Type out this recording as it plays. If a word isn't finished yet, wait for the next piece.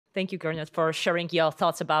Thank you, Gernot, for sharing your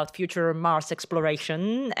thoughts about future Mars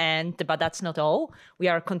exploration. But that's not all. We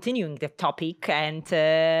are continuing the topic, and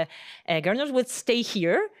Gernot will stay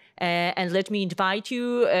here. And let me invite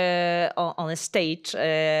you on a stage,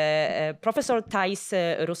 Professor Thais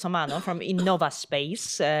Russomano from Innova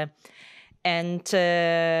Space, and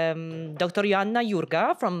Dr. Joanna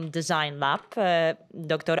Jurga from Design Lab,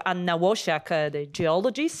 Dr. Anna Łosiak, the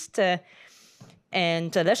geologist,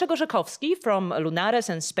 and Leszek Orzechowski from Lunares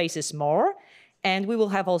and Spaces More. And we will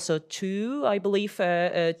have also two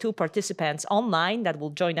participants online that will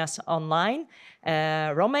join us online.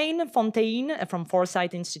 Romain Fontaine from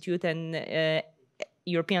Foresight Institute and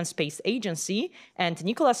European Space Agency, and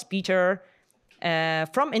Nicolas Peter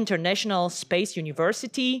from International Space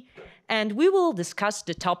University. And we will discuss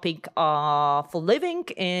the topic of living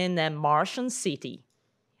in a Martian city.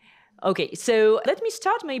 Okay, so let me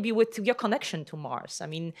start maybe with your connection to Mars. I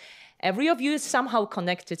mean, every of you is somehow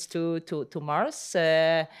connected to Mars.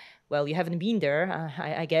 Well, you haven't been there,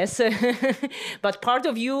 I guess, but part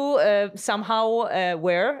of you somehow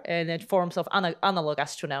were in forms of analog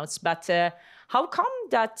astronauts. But how come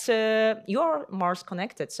that you are Mars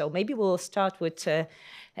connected? So maybe we'll start with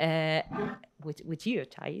you,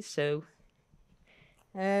 Thais. So,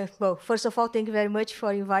 well, first of all, thank you very much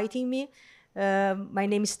for inviting me. My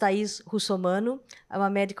name is Thais Russomano. I'm a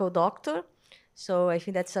medical doctor, so I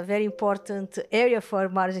think that's a very important area for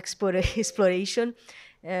Mars exploration.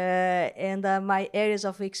 And my areas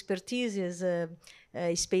of expertise is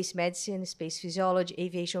space medicine, space physiology,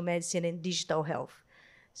 aviation medicine, and digital health.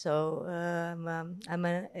 So I'm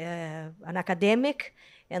an academic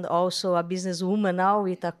and also a businesswoman now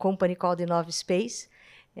with a company called Innova Space.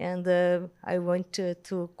 And I want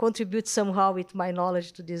to contribute somehow with my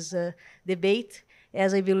knowledge to this debate,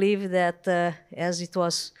 as I believe that, as it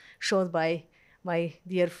was shown by my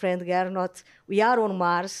dear friend Gernot, we are on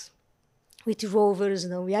Mars with rovers.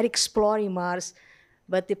 We are exploring Mars,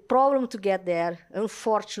 but the problem to get there,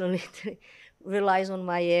 unfortunately, relies on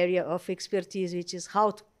my area of expertise, which is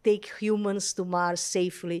how to take humans to Mars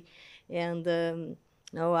safely and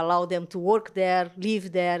allow them to work there,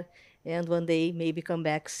 live there, and one day maybe come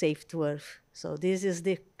back safe to Earth. So this is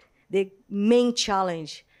the main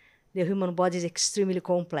challenge. The human body is extremely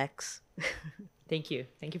complex. Thank you.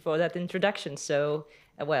 Thank you for that introduction. So,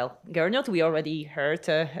 well, Gernot, we already heard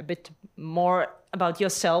a bit more about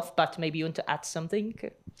yourself, but maybe you want to add something?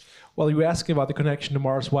 Well, you were asking about the connection to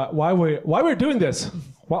Mars. Why we're doing this?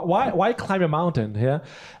 Why climb a mountain? Yeah,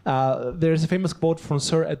 there's a famous quote from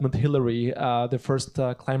Sir Edmund Hillary, the first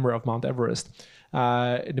climber of Mount Everest.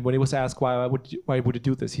 When he was asked why would you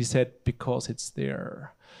do this, he said, because it's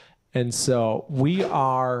there. And so we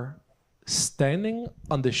are standing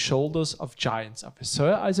on the shoulders of giants, of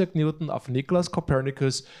Sir Isaac Newton, of Nicholas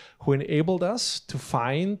Copernicus, who enabled us to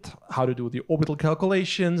find how to do the orbital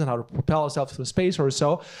calculations and how to propel ourselves through space or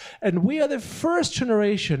so. And we are the first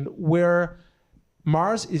generation where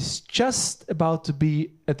Mars is just about to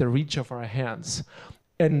be at the reach of our hands.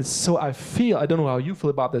 And so I don't know how you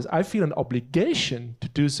feel about this, I feel an obligation to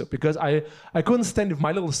do so, because I couldn't stand if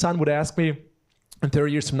my little son would ask me in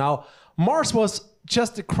 30 years from now, Mars was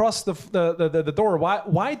just across the door,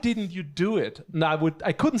 why didn't you do it? And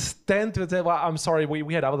I couldn't stand to say, well, I'm sorry,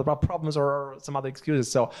 we had other problems or some other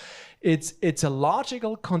excuses. So it's a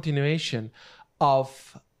logical continuation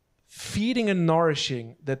of feeding and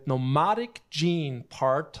nourishing that nomadic gene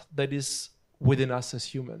part that is within us as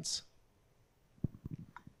humans.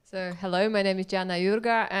 So hello, my name is Joanna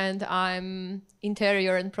Jurga and I'm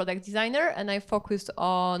interior and product designer, and I focused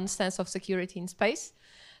on sense of security in space.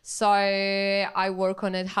 So I work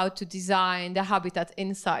on it, how to design the habitat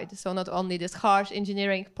inside. So not only this harsh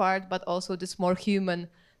engineering part, but also this more human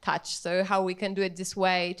touch. So how we can do it this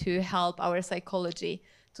way to help our psychology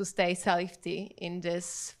to stay safety in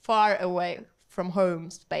this far away from home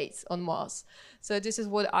space on Mars. So this is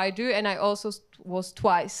what I do, and I also was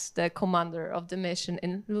twice the commander of the mission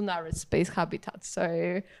in Lunares space habitat.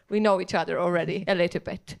 So we know each other already a little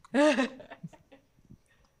bit.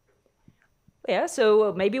 Yeah,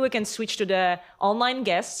 so maybe we can switch to the online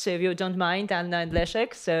guests, if you don't mind, Anna and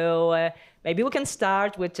Leszek. So maybe we can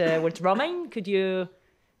start with Romain. Could you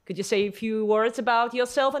say a few words about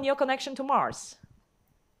yourself and your connection to Mars?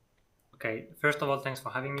 Okay, first of all, thanks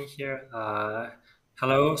for having me here.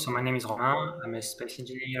 Hello, so my name is Romain. I'm a space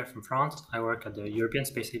engineer from France. I work at the European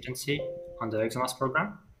Space Agency on the ExoMars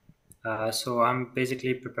program. So I'm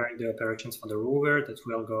basically preparing the operations for the rover that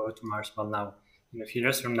will go to Mars, well, now, in a few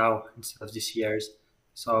years from now, instead of this year's.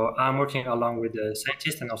 So I'm working along with the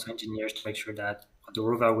scientists and also engineers to make sure that the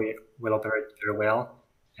rover will operate very well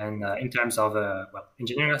and in terms of well,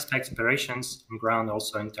 engineering aspects, operations on ground,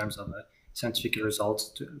 also in terms of scientific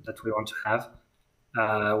results that we want to have.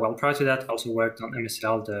 Well, prior to that, I also worked on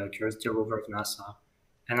MSL, the Curiosity rover of NASA.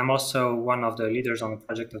 And I'm also one of the leaders on the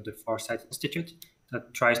project of the Foresight Institute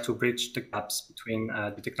that tries to bridge the gaps between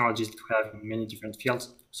the technologies that we have in many different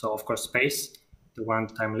fields. So, of course, space, the one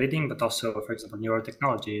that I'm leading, but also, for example,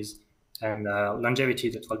 neurotechnologies and longevity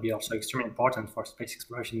that will be also extremely important for space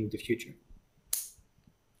exploration in the future.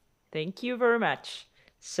 Thank you very much.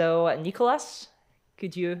 So, Nicholas,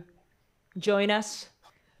 could you join us?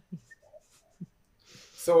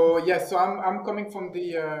 So yes, so I'm coming from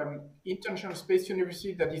the International Space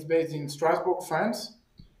University that is based in Strasbourg, France.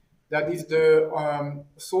 That is the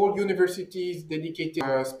sole university dedicated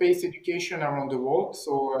to space education around the world.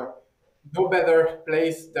 So no better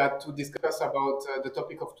place than to discuss about the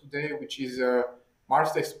topic of today, which is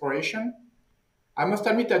Mars exploration. I must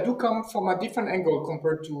admit, I do come from a different angle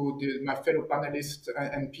compared to my fellow panelists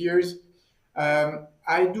and peers.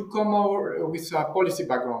 I do come over with a policy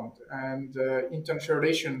background and international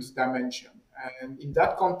relations dimension. And in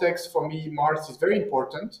that context, for me, Mars is very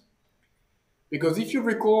important. Because if you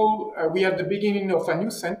recall, we are at the beginning of a new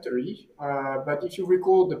century, but if you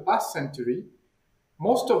recall the past century,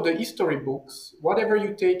 most of the history books, whatever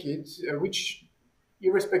you take it, which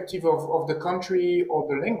irrespective of the country or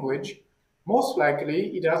the language, most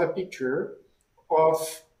likely it has a picture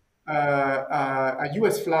of a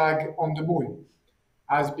US flag on the moon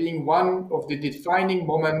as being one of the defining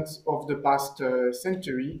moments of the past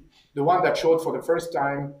century, the one that showed for the first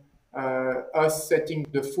time us setting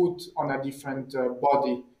the foot on a different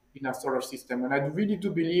body in a solar system. And I really do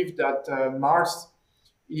believe that Mars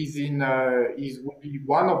will be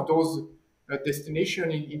one of those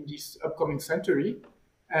destinations in this upcoming century.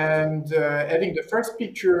 And having the first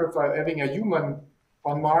picture of having a human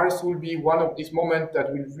on Mars will be one of these moments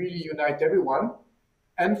that will really unite everyone.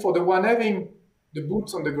 And for the one having the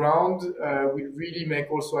boots on the ground will really make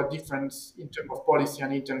also a difference in terms of policy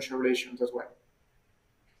and international relations as well.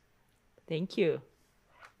 Thank you.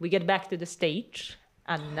 We get back to the stage.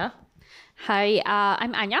 Anna. Hi,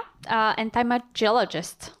 I'm Anya, and I'm a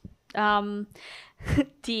geologist.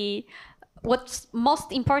 What's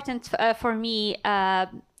most important for me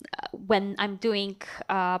when I'm doing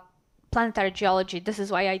planetary geology, this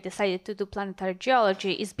is why I decided to do planetary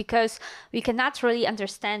geology, is because we cannot really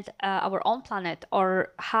understand our own planet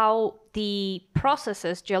or how the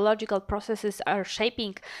processes, geological processes, are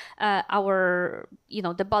shaping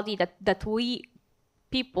the body that we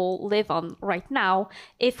people live on right now,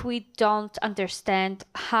 if we don't understand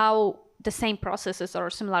how the same processes or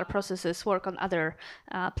similar processes work on other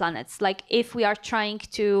planets. Like if we are trying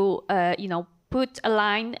to, put a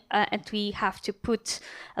line and we have to put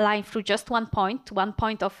a line through just one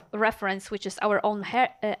point of reference, which is our own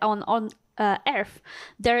on Earth,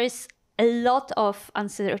 there is a lot of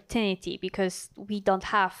uncertainty because we don't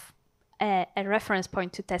have a reference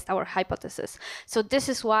point to test our hypothesis. So this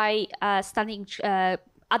is why studying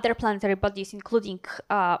other planetary bodies, including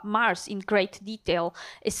Mars, in great detail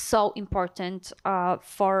is so important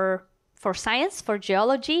for science, for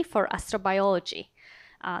geology, for astrobiology.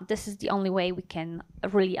 This is the only way we can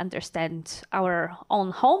really understand our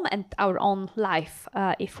own home and our own life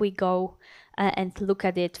if we go and look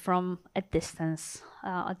at it from a distance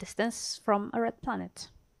from a red planet.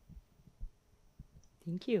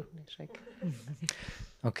 Thank you, Leszek.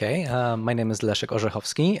 Okay, my name is Leszek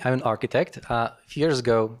Orzechowski. I'm an architect. A few years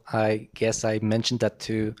ago, I guess I mentioned that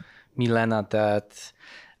to Milena that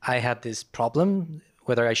I had this problem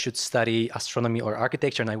whether I should study astronomy or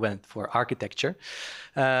architecture, and I went for architecture.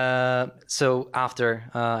 So after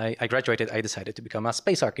I graduated, I decided to become a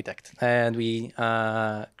space architect, and we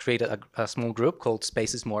created a small group called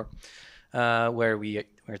Space is More, where we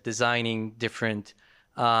were designing different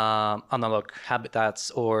analog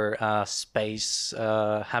habitats or space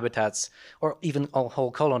habitats, or even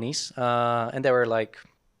whole colonies, and there were like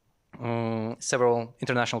several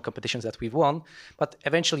international competitions that we've won, but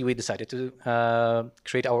eventually we decided to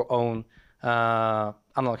create our own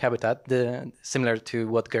analog habitat, similar to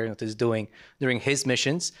what Gernot is doing during his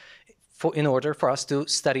missions, in order for us to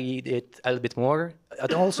study it a little bit more,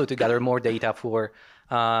 and also to gather more data for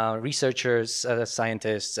researchers,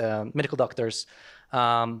 scientists, medical doctors.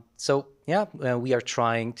 So yeah, we are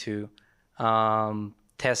trying to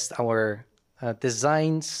test our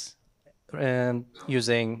designs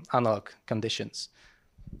using analog conditions.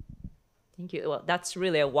 Thank you. Well, that's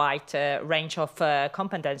really a wide range of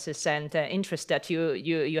competences and interests that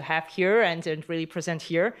you have here and really present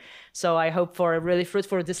here. So I hope for a really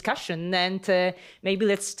fruitful discussion. And maybe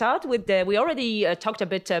let's start with we already talked a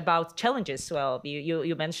bit about challenges. Well,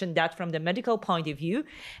 you mentioned that from the medical point of view.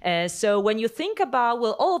 So when you think about,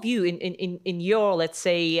 well, all of you in your, let's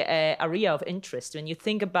say, area of interest, when you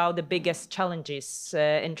think about the biggest challenges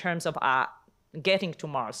in terms of getting to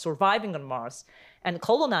Mars, surviving on Mars, and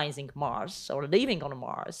colonizing Mars or living on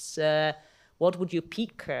Mars, what would you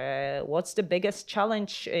pick? What's the biggest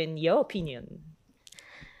challenge in your opinion?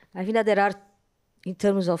 I think that there are, in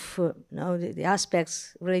terms of the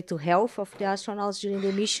aspects related to health of the astronauts during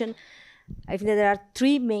the mission, I think that there are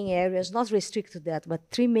three main areas, not restricted to that, but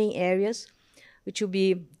three main areas, which will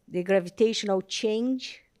be the gravitational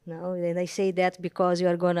change. And I say that because you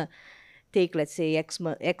are going to take, let's say, X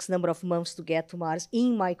number of months to get to Mars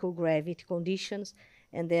in microgravity conditions,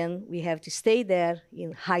 and then we have to stay there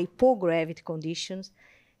in hypogravity conditions,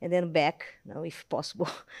 and then back, if possible,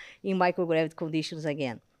 in microgravity conditions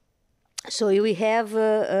again. So we have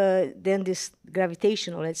then this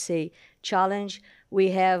gravitational, let's say, challenge.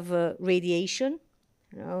 We have radiation,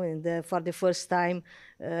 and for the first time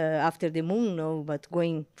after the moon, but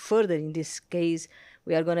going further in this case,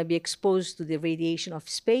 we are going to be exposed to the radiation of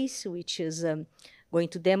space, which is going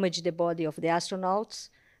to damage the body of the astronauts,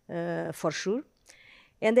 for sure.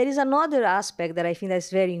 And there is another aspect that I think that's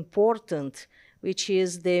very important, which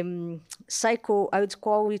is the I would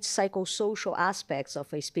call it psychosocial aspects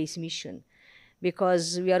of a space mission,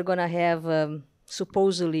 because we are going to have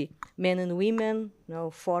supposedly men and women,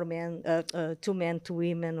 4 men, 2 men, 2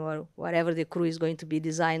 women, or whatever the crew is going to be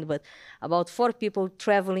designed, but about 4 people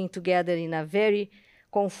traveling together in a very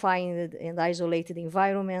confined and isolated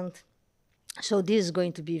environment. So this is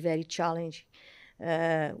going to be very challenging.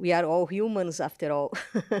 We are all humans after all.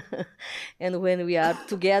 And when we are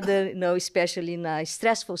together, especially in a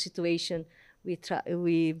stressful situation,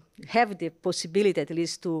 we have the possibility at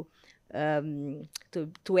least to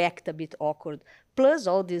act a bit awkward. Plus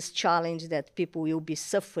all this challenge that people will be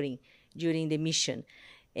suffering during the mission.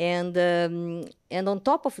 And on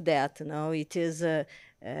top of that, it is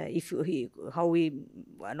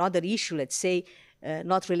another issue, let's say,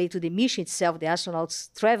 not related to the mission itself, the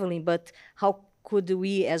astronauts traveling, but how could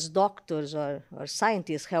we as doctors or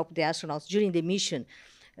scientists help the astronauts during the mission?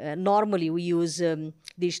 Normally we use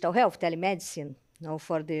digital health, telemedicine,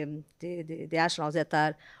 for the astronauts that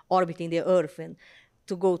are orbiting the Earth. And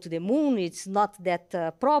to go to the moon, it's not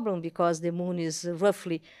that problem, because the moon is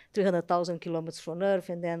roughly 300,000 kilometers from Earth,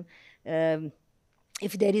 and then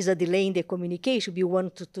if there is a delay in the communication, it will be 1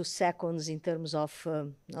 to 2 seconds in terms of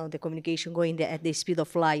the communication going at the speed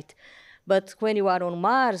of light. But when you are on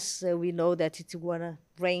Mars, we know that it's going to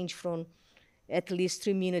range from at least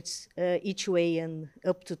 3 minutes each way and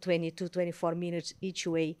up to 22, 24 minutes each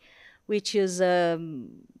way, which is,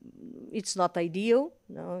 it's not ideal.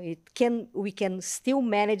 We can still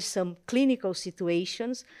manage some clinical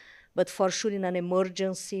situations, but for sure in an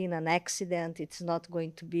emergency, in an accident, it's not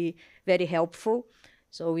going to be very helpful.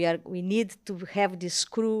 So we need to have this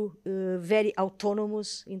crew very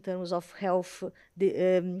autonomous in terms of health,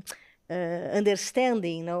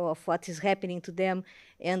 understanding of what is happening to them,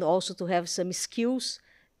 and also to have some skills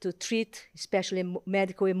to treat, especially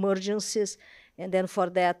medical emergencies. And then for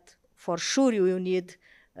that, for sure, you will need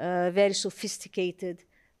very sophisticated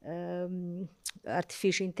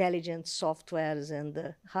artificial intelligence softwares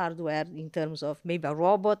and hardware in terms of maybe a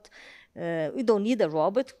robot. We don't need a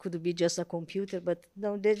robot, could be just a computer, but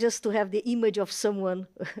just to have the image of someone,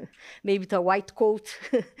 maybe with a white coat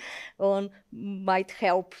on, might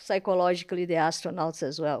help psychologically the astronauts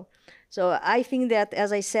as well. So I think that,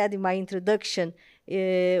 as I said in my introduction,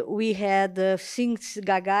 we had, since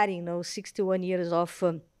Gagarin, 61 years of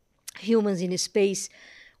humans in space,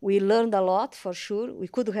 we learned a lot, for sure. We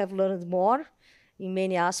could have learned more in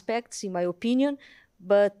many aspects, in my opinion,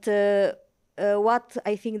 but what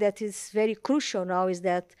I think that is very crucial now is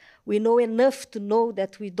that we know enough to know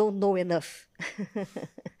that we don't know enough.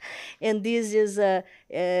 And this is,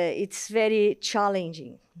 it's very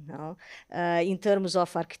challenging in terms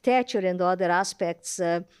of architecture and other aspects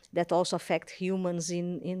that also affect humans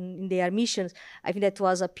in their missions. I think that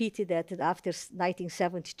was a pity that after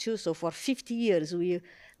 1972, so for 50 years, we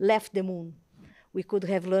left the moon. We could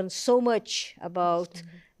have learned so much about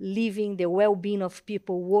living, the well-being of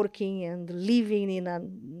people working and living in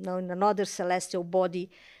another celestial body.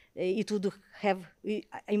 It would have,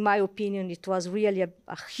 in my opinion, it was really a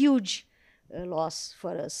huge loss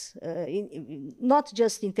for us, not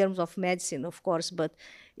just in terms of medicine, of course, but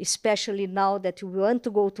especially now that we want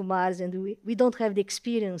to go to Mars and we don't have the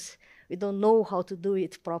experience. We don't know how to do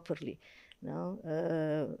it properly. No,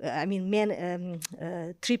 I mean,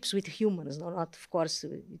 trips with humans, no, not, of course,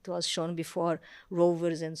 it was shown before,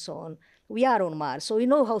 rovers and so on. We are on Mars, so we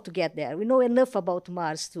know how to get there. We know enough about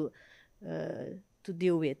Mars to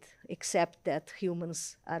deal with, except that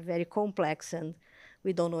humans are very complex and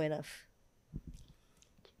we don't know enough.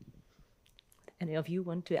 Any of you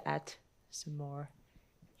want to add some more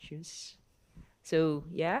issues? So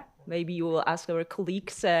yeah, maybe you will ask our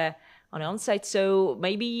colleagues on on-site. So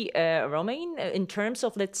maybe Romain, in terms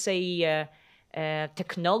of, let's say,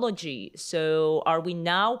 technology, so are we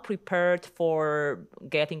now prepared for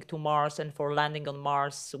getting to Mars and for landing on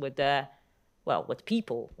Mars with with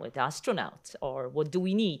people, with astronauts, or what do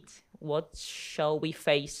we need? What shall we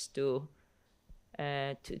face to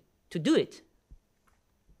do it?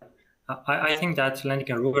 I think that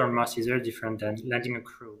landing a rover on Mars is very different than landing a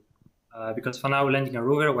crew. Because for now, landing a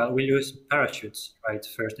rover, well, we use parachutes, right,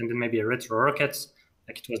 first, and then maybe retro rockets,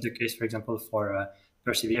 like it was the case, for example, for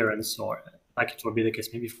Perseverance, or like it will be the case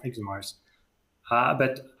maybe for ExoMars.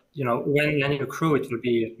 But when landing a crew, it will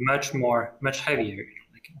be much heavier,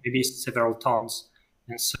 like maybe several tons,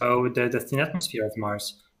 and so the thin atmosphere of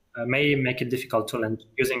Mars may make it difficult to land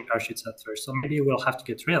using parachutes at first. So maybe we'll have to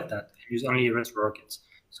get rid of that and use only retro rockets.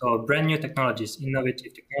 So brand new technologies,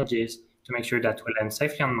 innovative technologies, to make sure that we land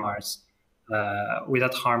safely on Mars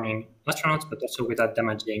without harming astronauts, but also without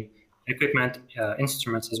damaging equipment,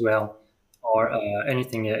 instruments as well, or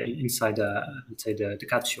anything inside, let's say, the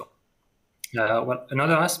capsule. Well,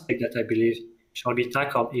 another aspect that I believe shall be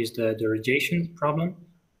tackled is the radiation problem.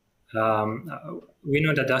 We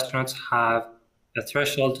know that astronauts have a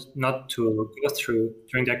threshold not to go through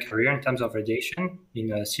during their career in terms of radiation in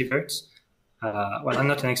sieverts. Well, I'm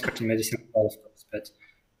not an expert in medicine, of course, but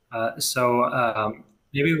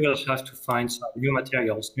maybe we'll have to find some new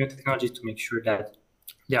materials, new technologies to make sure that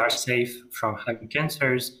they are safe from having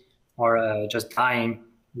cancers or just dying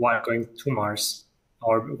while going to Mars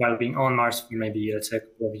or while being on Mars for maybe, let's say, a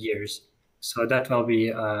couple of years. So that will be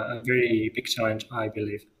a very big challenge, I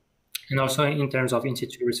believe. And also in terms of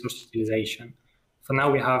in-situ resource utilization. For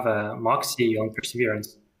now, we have a MOXIE on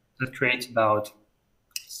Perseverance that creates about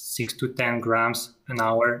 6 to 10 grams an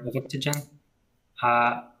hour of oxygen.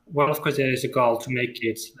 Well, of course, there is a goal to make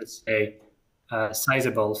it, let's say,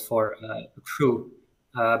 sizable for a crew,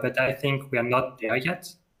 but I think we are not there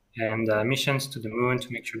yet. And missions to the moon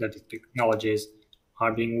to make sure that the technologies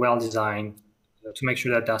are being well designed, to make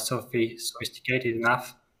sure that they're sophisticated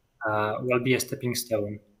enough, will be a stepping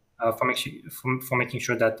stone for making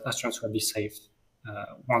sure that astronauts will be safe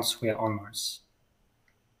once we are on Mars.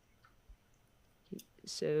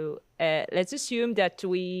 So let's assume that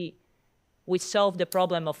we solve the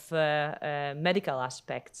problem of medical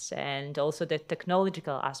aspects and also the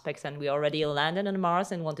technological aspects, and we already landed on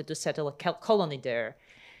Mars and wanted to settle a colony there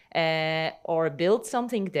or build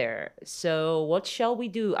something there. So what shall we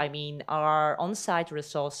do? I mean, are on-site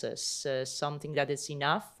resources something that is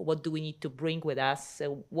enough? What do we need to bring with us?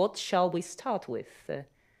 What shall we start with?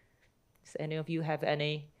 Does any of you have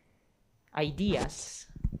any ideas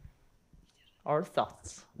or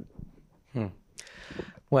thoughts?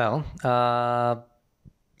 Well,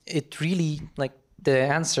 it really, like, the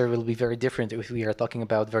answer will be very different if we are talking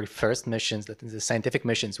about very first missions, that is the scientific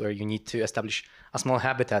missions where you need to establish a small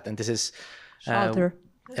habitat, and this is shelter.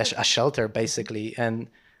 A shelter basically, and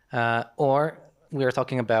or we are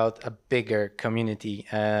talking about a bigger community.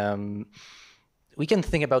 We can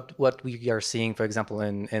think about what we are seeing, for example,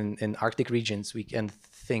 in Arctic regions. We can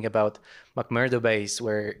think about McMurdo Base,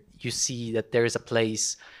 where you see that there is a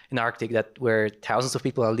place in Arctic where thousands of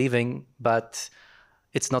people are living, but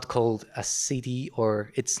it's not called a city,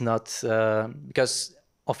 or it's not because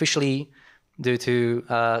officially, due to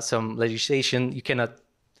some legislation, you cannot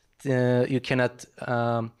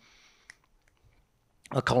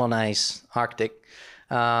colonize Arctic.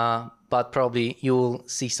 But probably you will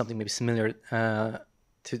see something maybe similar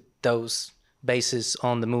to those bases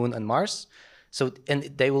on the Moon and Mars. So, and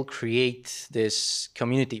they will create this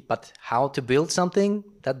community. But how to build something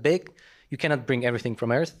that big? You cannot bring everything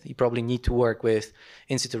from Earth. You probably need to work with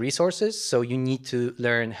in-situ resources. So you need to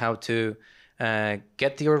learn how to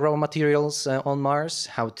get your raw materials on Mars,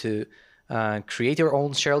 how to create your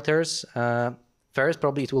own shelters. First,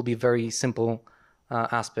 probably it will be very simple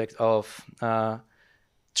aspect of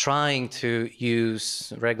trying to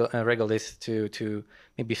use regolith to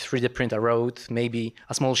maybe 3D print a road, maybe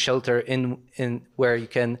a small shelter in where you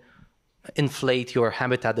can inflate your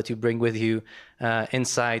habitat that you bring with you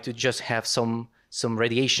inside to just have some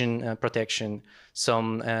radiation protection,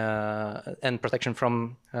 and protection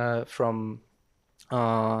from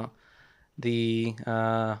the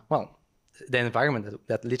the environment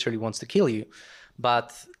that literally wants to kill you.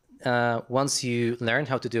 But once you learn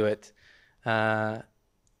how to do it,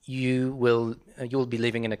 you will be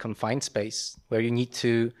living in a confined space where you need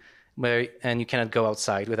to, and you cannot go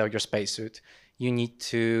outside without your spacesuit. You need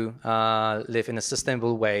to live in a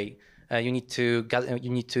sustainable way. You need to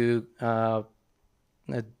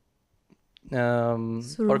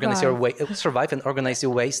organize your survive and organize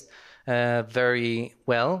your waste very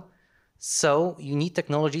well. So you need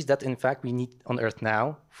technologies that, in fact, we need on Earth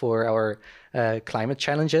now for our climate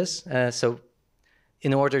challenges. So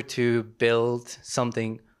in order to build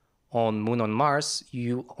something on Moon, on Mars,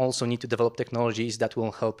 you also need to develop technologies that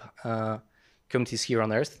will help communities here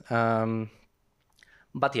on Earth.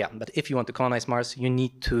 But if you want to colonize Mars, you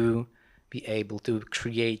need to be able to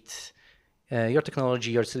create your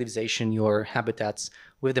technology, your civilization, your habitats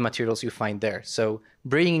with the materials you find there. So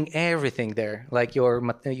bringing everything there, like your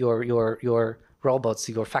robots,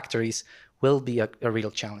 your factories, will be a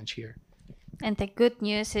real challenge here. And the good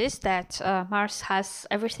news is that Mars has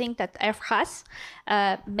everything that Earth has.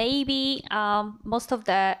 Maybe most of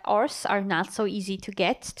the ores are not so easy to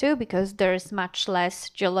get to because there's much less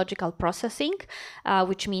geological processing,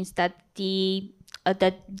 which means that the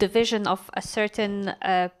division of a certain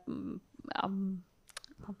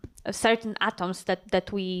atoms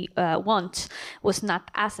that we want was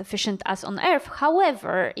not as efficient as on Earth.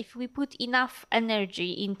 However, if we put enough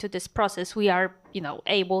energy into this process, we are,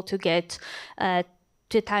 able to get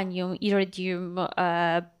titanium, iridium,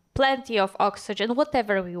 plenty of oxygen,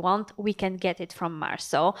 whatever we want, we can get it from Mars.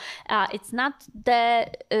 So it's not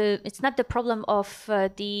the problem of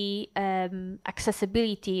the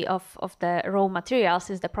accessibility of the raw materials.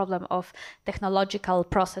 It's the problem of technological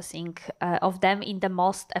processing of them in the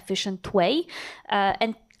most efficient way.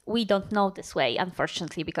 And we don't know this way,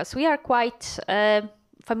 unfortunately, because we are quite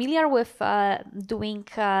familiar with doing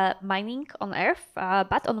mining on Earth,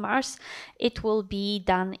 but on Mars it will be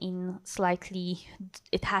done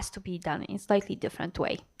it has to be done in a slightly different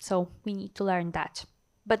way. So we need to learn that.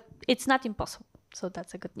 But it's not impossible, so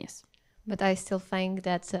that's a good news. But I still think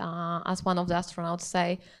that, as one of the astronauts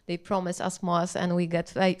say, they promise us Mars and we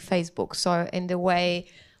get Facebook. So in the way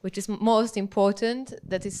which is most important,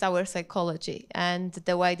 that is our psychology and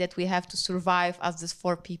the way that we have to survive as these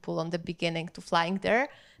 4 people on the beginning to flying there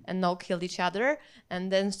and not kill each other,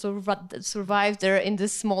 and then survive there in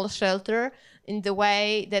this small shelter in the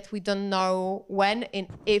way that we don't know when and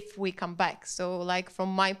if we come back. So like from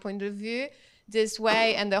my point of view, this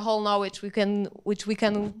way and the whole knowledge which we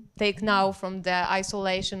can take now from the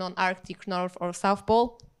isolation on Arctic, North or South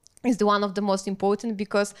Pole is the one of the most important,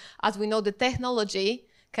 because as we know, the technology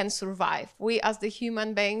can survive. We as the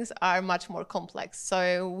human beings are much more complex.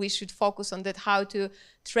 So we should focus on that, how to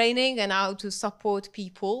training and how to support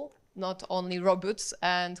people, not only robots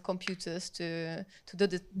and computers, to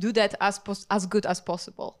do that as good as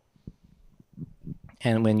possible.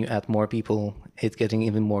 And when you add more people, it's getting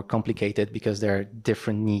even more complicated because there are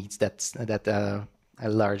different needs that a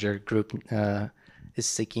larger group is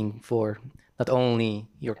seeking for. Not only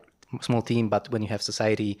your small team, but when you have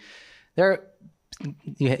society,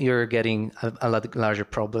 you're getting a lot larger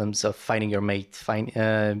problems of finding your mate,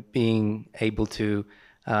 being able to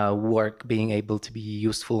work, being able to be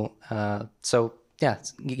useful. So yeah,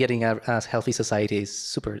 getting a healthy society is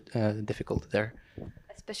super difficult there.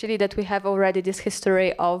 Especially that we have already this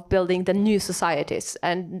history of building the new societies,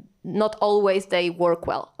 and not always they work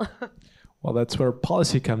well. Well, that's where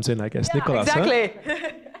policy comes in, I guess, yeah, Nicolas. Exactly.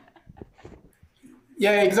 Huh?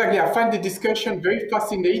 Yeah, exactly. I find the discussion very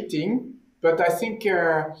fascinating, but I think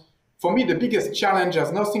for me, the biggest challenge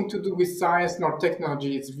has nothing to do with science nor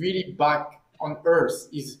technology. It's really back on Earth,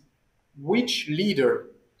 is which leader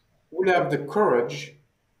will have the courage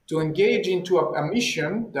to engage into a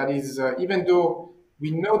mission that is, even though we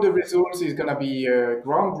know the results is going to be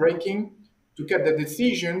groundbreaking, to get the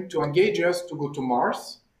decision to engage us to go to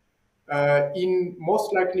Mars in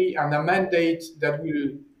most likely a mandate that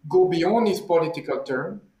will go beyond his political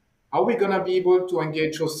term. Are we going to be able to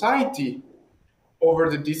engage society over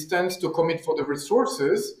the distance to commit for the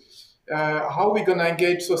resources? How are we going to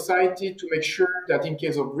engage society to make sure that in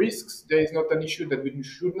case of risks, there is not an issue that we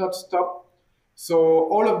should not stop? So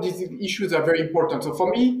all of these issues are very important. So for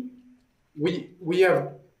me, we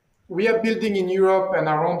are building in Europe and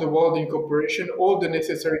around the world in cooperation all the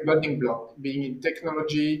necessary building blocks, being in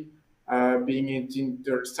technology, being it in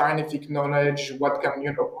the scientific knowledge,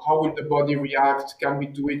 how will the body react? Can we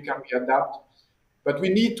do it? Can we adapt? But we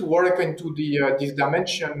need to work into this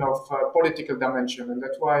dimension of political dimension. And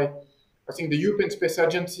that's why I think the European Space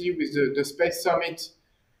Agency with the Space Summit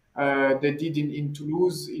they did in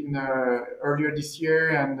Toulouse earlier this year,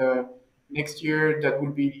 and next year that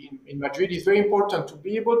will be in Madrid, is very important to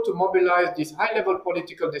be able to mobilize this high-level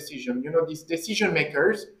political decision, these decision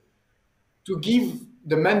makers, to give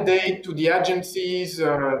the mandate to the agencies,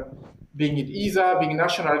 being it ESA, being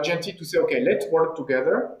national agency, to say, okay, let's work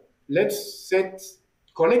together. Let's set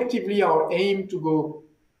collectively our aim to go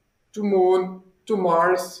to Moon, to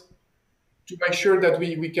Mars, to make sure that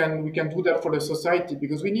we can do that for the society,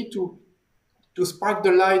 because we need to spark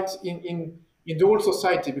the light in the whole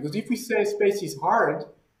society. Because if we say space is hard,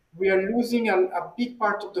 we are losing a big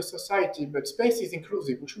part of the society. But space is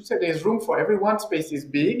inclusive. We should say there's room for everyone. Space is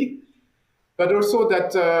big, but also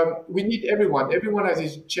that we need everyone. Everyone has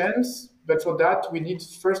his chance, but for that we need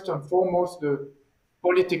first and foremost the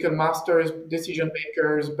political masters, decision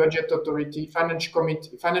makers, budget authority,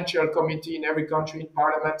 financial committee in every country, in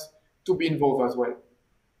parliament, to be involved as well.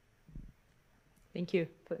 Thank you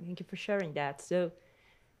for sharing that. So,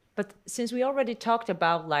 but since we already talked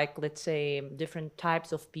about, like, let's say, different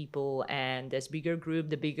types of people, and as bigger group,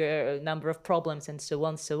 the bigger number of problems, and so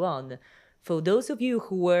on. For those of you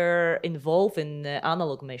who were involved in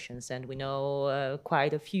analog missions, and we know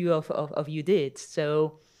quite a few of you did,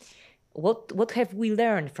 so what have we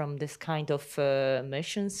learned from this kind of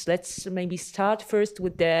missions? Let's maybe start first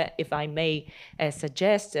with if I may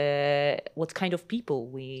suggest, what kind of people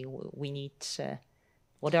we need.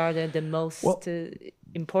 What are the most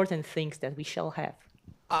important things that we shall have?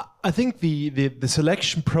 I think the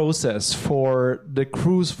selection process for the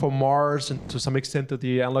crews for Mars, and to some extent to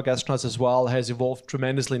the analog astronauts as well, has evolved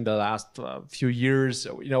tremendously in the last few years.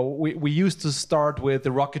 We used to start with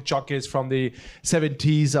the rocket jockeys from the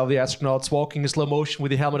 70s of the astronauts walking in slow motion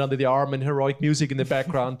with the helmet under the arm and heroic music in the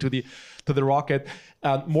background to the rocket.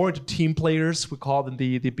 More into team players, we call them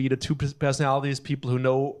the beta 2 personalities, people who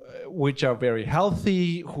know which are very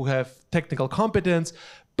healthy, who have technical competence.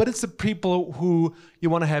 But it's the people who you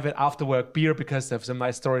want to have an after work beer because they have some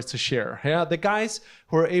nice stories to share. Yeah, the guys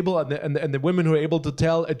who are able and the women who are able to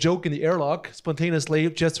tell a joke in the airlock spontaneously,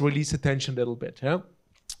 just release the tension a little bit. Yeah,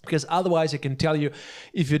 because otherwise I can tell you,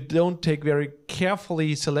 if you don't take very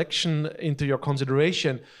carefully selection into your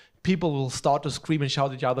consideration, people will start to scream and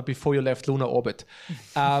shout at each other before you left lunar orbit.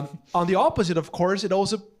 On the opposite, of course, it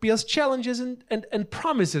also bears challenges and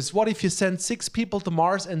promises. What if you send 6 people to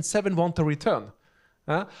Mars and 7 want to return?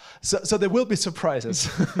 So there will be surprises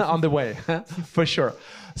on the way, for sure.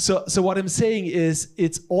 So what I'm saying is,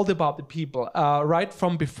 it's all about the people, right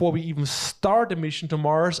from before we even start a mission to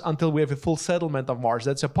Mars until we have a full settlement of Mars.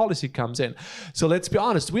 That's where policy comes in. So let's be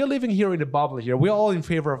honest, we're living here in a bubble here. We're all in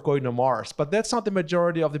favor of going to Mars, but that's not the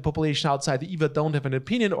majority of the population outside. They either don't have an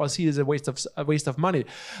opinion or see it as a waste of money.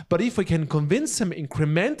 But if we can convince them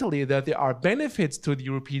incrementally that there are benefits to the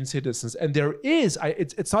European citizens, and there is,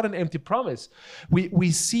 it's not an empty promise.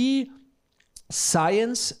 We see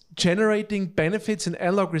science generating benefits in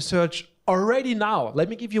analog research already now. Let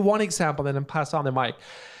me give you one example and then pass on the mic.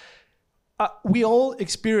 We all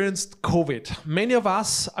experienced COVID. Many of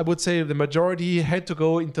us, I would say the majority, had to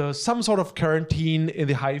go into some sort of quarantine in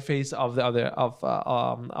the high phase of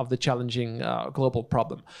the challenging global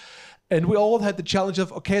problem. And we all had the challenge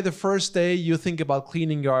of, okay, the first day you think about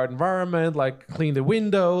cleaning your environment, like clean the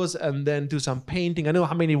windows and then do some painting. I know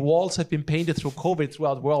how many walls have been painted through COVID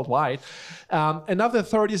throughout worldwide. And after the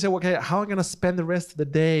third, you say, okay, how am I going to spend the rest of the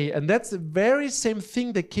day? And that's the very same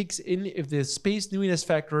thing that kicks in if the space newness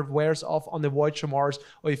factor wears off on the voyage to Mars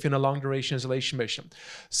or if you're in a long duration isolation mission.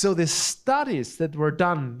 So the studies that were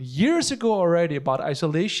done years ago already about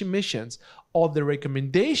isolation missions, or the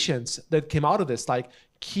recommendations that came out of this, like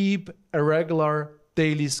keep a regular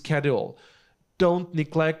daily schedule, don't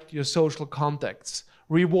neglect your social contacts,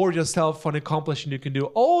 reward yourself for an accomplishment you can do.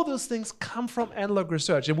 All those things come from analog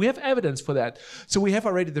research, and we have evidence for that. So we have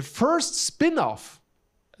already the first spin-off,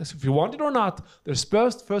 if you want it or not, the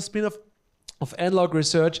first spin-off of analog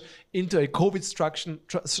research into a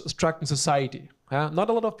COVID-stricken society. Not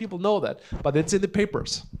a lot of people know that, but it's in the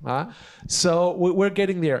papers. So we're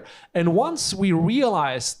getting there. And once we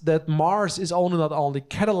realize that Mars is not only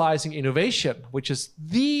catalyzing innovation, which is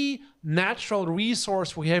the natural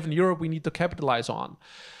resource we have in Europe we need to capitalize on,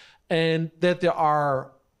 and that there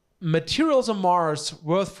are materials on Mars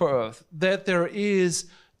worth for Earth, that there is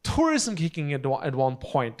tourism kicking at one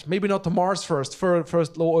point, maybe not to Mars first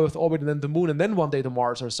low Earth orbit and then the Moon and then one day to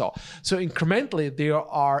Mars or so. So incrementally there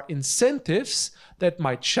are incentives that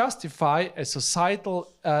might justify a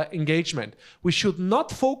societal engagement. We should not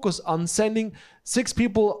focus on sending 6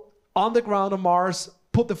 people on the ground on Mars,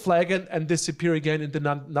 put the flag in and disappear again into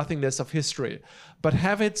nothingness of history, but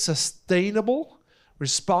have it sustainable,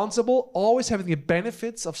 responsible, always having the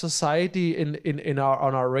benefits of society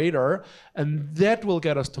on our radar, and that will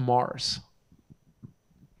get us to Mars.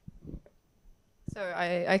 So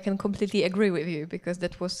I can completely agree with you, because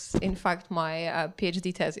that was in fact my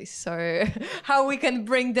PhD thesis. So how we can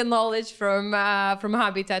bring the knowledge from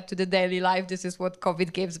habitat to the daily life, this is what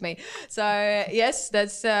COVID gives me. So yes,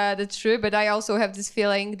 that's true. But I also have this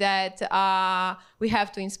feeling that we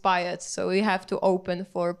have to inspire it. So we have to open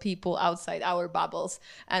for people outside our bubbles,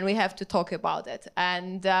 and we have to talk about it.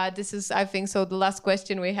 And this is, I think, so the last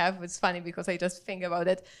question we have, it's funny because I just think about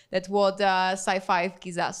it, that what sci-fi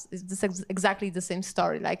gives us is this exactly the same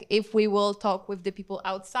story. Like, if we will talk with the people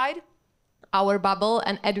outside our bubble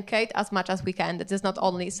and educate as much as we can, that is not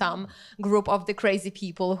only some group of the crazy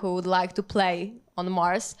people who would like to play on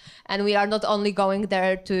Mars, and we are not only going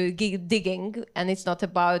there to digging, and it's not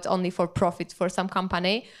about only for profit for some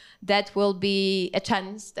company, that will be a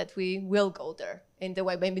chance that we will go there in the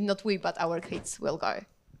way, maybe not we, but our kids will go.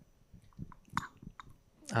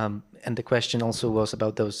 And the question also was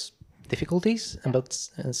about those difficulties.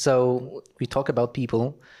 So we talk about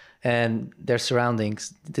people and their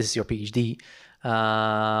surroundings. This is your PhD,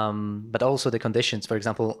 but also the conditions. For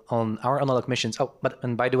example, on our analog missions.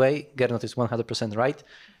 And by the way, Gernot is 100% right.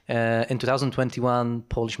 In 2021,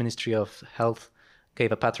 Polish Ministry of Health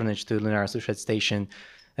gave a patronage to Lunar Research Station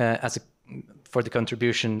for the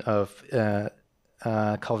contribution of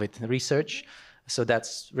COVID research. So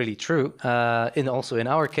that's really true. Also in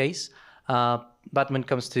our case. But when it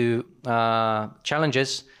comes to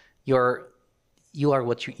challenges, you are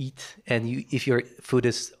what you eat, and if your food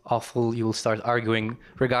is awful, you will start arguing,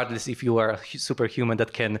 regardless if you are a superhuman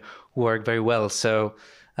that can work very well. So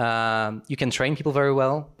you can train people very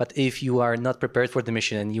well, but if you are not prepared for the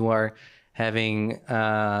mission and you are having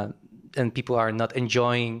and people are not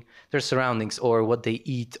enjoying their surroundings or what they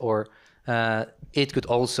eat, or it could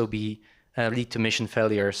also be lead to mission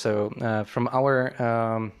failure. So from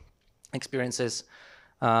our experiences,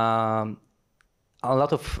 a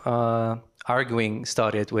lot of arguing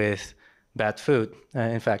started with bad food.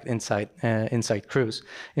 In fact, inside crews.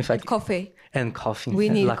 In fact, coffee. And coffee. We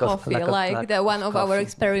need coffee. One of our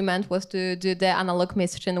experiments was to do the analog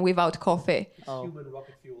mission without coffee. Human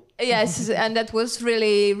rocket fuel. Yes, and that was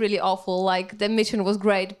really, really awful. Like, the mission was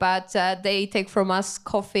great, but they take from us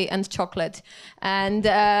coffee and chocolate, and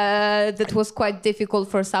that was quite difficult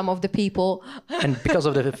for some of the people. And because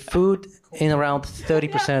of the food, in around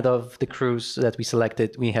 30% of the crews that we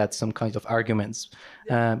selected, we had some kind of arguments.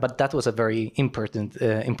 But that was a very important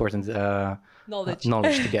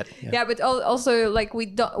knowledge to get. Yeah, but also, like,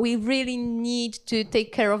 we really need to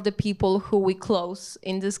take care of the people who we close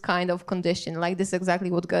in this kind of condition. Like, this is exactly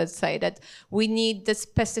what God said, that we need the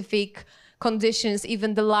specific conditions.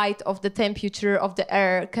 Even the light of the temperature of the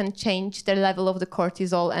air can change the level of the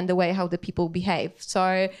cortisol and the way how the people behave.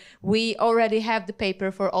 So we already have the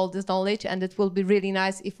paper for all this knowledge, and it will be really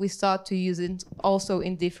nice if we start to use it also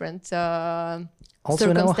in different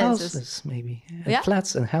also in our houses, maybe. Yeah.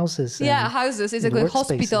 Flats and houses. Yeah, houses is a good.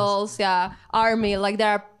 Hospitals, yeah, army. Like,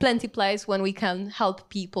 there are plenty places when we can help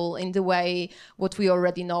people in the way what we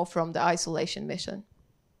already know from the isolation mission.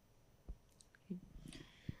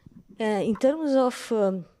 In terms of,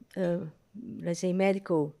 let's say,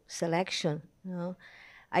 medical selection,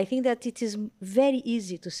 I think that it is very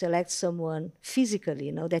easy to select someone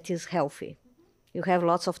physically, that is healthy. You have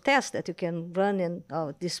lots of tests that you can run, and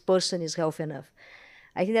this person is healthy enough.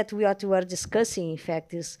 I think that what we are discussing, in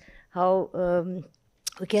fact, is how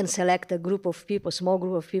we can select a group of people, a small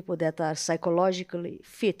group of people that are psychologically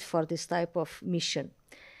fit for this type of mission.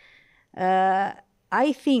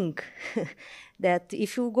 I think that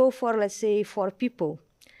if you go for, let's say, 4 people,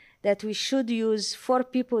 that we should use 4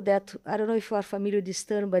 people that, I don't know if you are familiar with this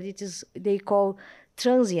term, but they call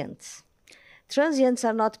transients. Transients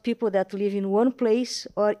are not people that live in one place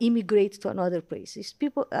or immigrate to another place. It's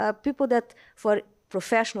people that, for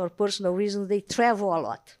professional or personal reasons, they travel a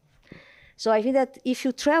lot. So I think that if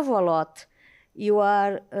you travel a lot, you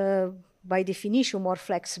are, by definition, more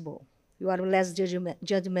flexible. You are less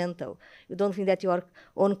judgmental. You don't think that your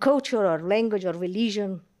own culture or language or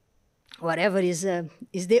religion, whatever, is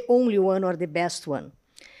the only one or the best one.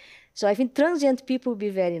 So I think transient people will be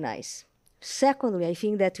very nice. Secondly, I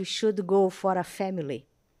think that we should go for a family.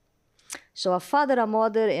 So a father, a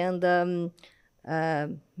mother, and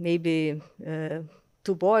maybe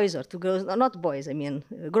 2 boys or 2 girls. No, not boys, I mean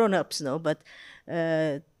grown-ups, but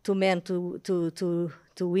 2 men, 2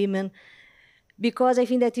 women. Because I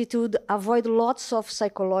think that it would avoid lots of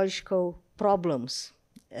psychological problems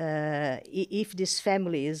if this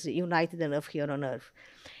family is united enough here on Earth.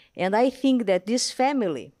 And I think that this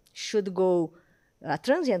family should go a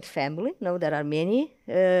transient family. No, there are many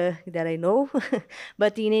that I know,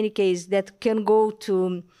 but in any case, that can go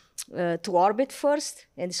to orbit first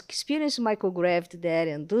and experience microgravity there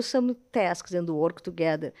and do some tasks and work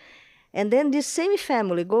together. And then this same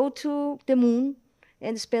family go to the moon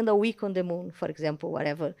and spend a week on the moon, for example,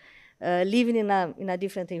 whatever, living in a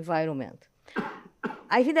different environment.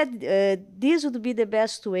 I think that this would be the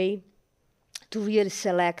best way to really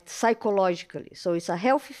select psychologically. So it's a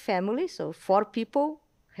healthy family, so 4 people,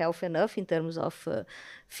 healthy enough in terms of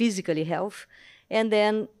physically health. And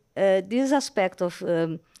then this aspect of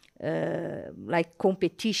like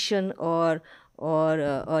competition or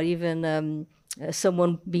even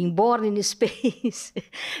someone being born in space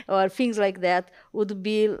or things like that would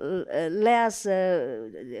be less,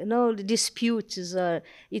 disputes.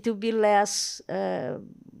 It would be less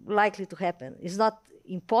likely to happen. It's not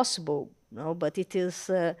impossible, no, but it is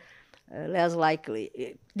less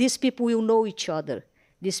likely. These people will know each other.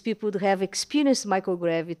 These people would have experienced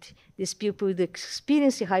microgravity. These people would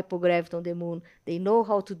experience hypogravity on the moon. They know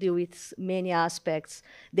how to deal with many aspects.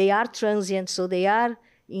 They are transient, so they are,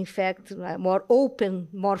 in fact, more open,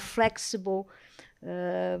 more flexible.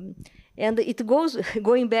 And it goes,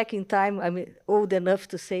 going back in time, I'm old enough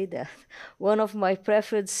to say that one of my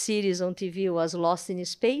preferred series on TV was Lost in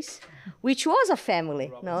Space, which was a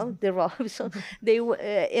family, no? The Robinson.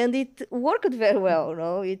 And it worked very well,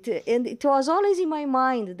 no? And it was always in my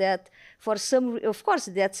mind that for some, of course,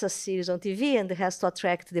 that's a series on TV and it has to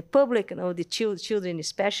attract the public, the children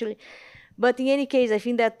especially. But in any case, I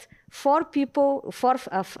think that 4 people,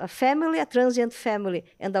 a family, a transient family,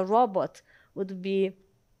 and a robot would be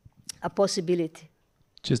a possibility.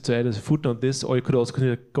 Just to add as a footnote this, or you could also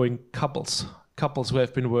consider going couples who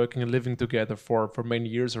have been working and living together for many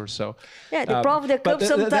years or so. Yeah, the problem the couple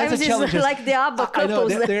sometimes is like the ABBA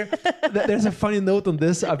couples. There's a funny note on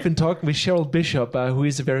this. I've been talking with Cheryl Bishop, who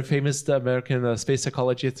is a very famous American space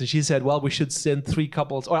psychologist, and she said, well, we should send 3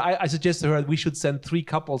 couples, or I suggested to her we should send 3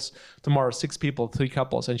 couples tomorrow, 6 people, 3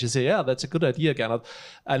 couples. And she said, yeah, that's a good idea, Gernot.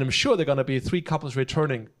 And I'm sure there are going to be 3 couples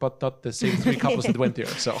returning, but not the same 3 couples that went there.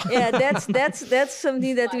 So yeah, that's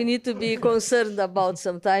something that we need to be concerned about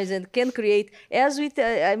sometimes and can create. As with,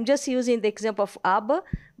 I'm just using the example of ABBA,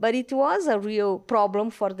 but it was a real problem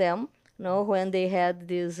for them, when they had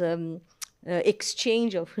this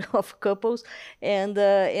exchange of couples, and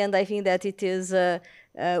I think that it is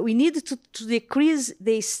we need to decrease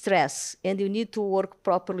the stress, and you need to work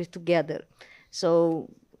properly together. So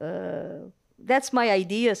that's my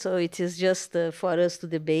idea. So it is just for us to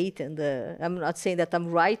debate, and I'm not saying that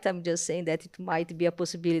I'm right. I'm just saying that it might be a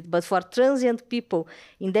possibility. But for transient people,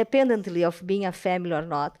 independently of being a family or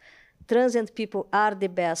not, transient people are the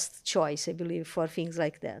best choice, I believe, for things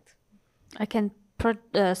like that. I can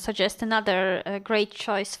suggest another great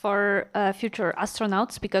choice for future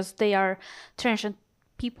astronauts, because they are transient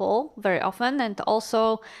people very often, and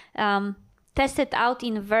also tested out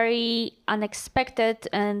in very unexpected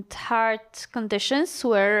and hard conditions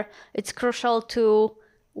where it's crucial to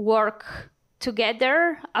work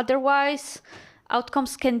together. Otherwise,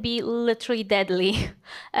 outcomes can be literally deadly.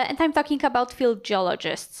 And I'm talking about field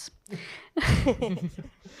geologists.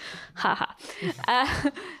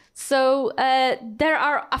 So there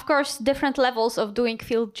are, of course, different levels of doing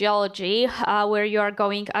field geology, where you are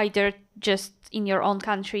going either just in your own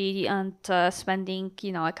country and spending,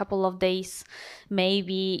 a couple of days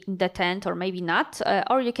maybe in the tent or maybe not,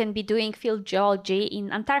 or you can be doing field geology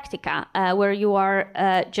in Antarctica, where you are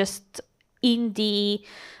just in the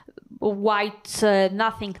white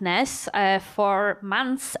nothingness for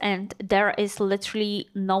months, and there is literally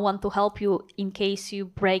no one to help you in case you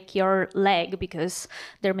break your leg, because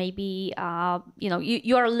there may be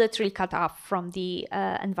you are literally cut off from the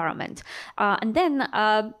environment. And then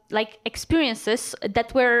like experiences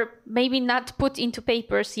that were maybe not put into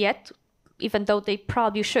papers yet, even though they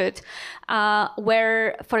probably should,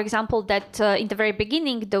 where, for example, that in the very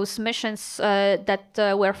beginning, those missions that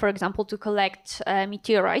were, for example, to collect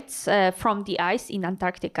meteorites from the ice in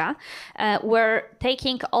Antarctica, were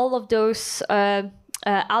taking all of those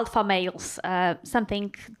alpha males,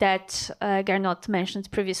 something that Gernot mentioned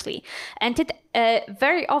previously. And it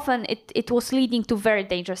very often it was leading to very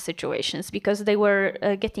dangerous situations, because they were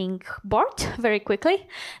getting bored very quickly.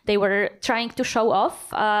 They were trying to show off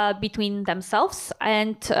between themselves,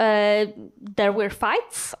 and there were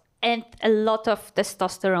fights and a lot of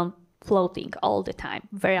testosterone floating all the time.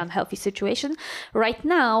 Very unhealthy situation. Right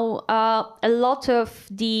now, a lot of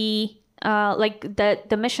the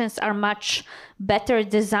the missions are much better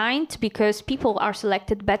designed, because people are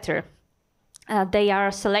selected better. They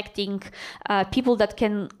are selecting people that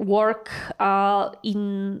can work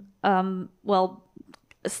in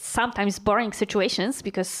sometimes boring situations,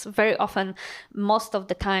 because very often most of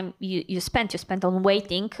the time you spend on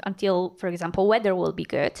waiting until, for example, weather will be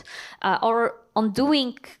good, or on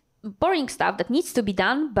doing boring stuff that needs to be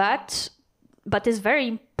done, but it's very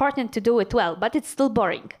important to do it well, but it's still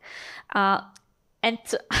boring. And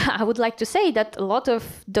I would like to say that a lot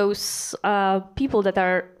of those people that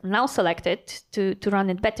are now selected to run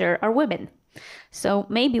it better are women. So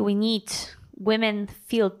maybe we need women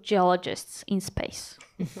field geologists in space.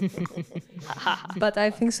 But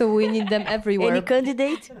I think so we need them everywhere. Any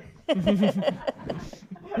candidate?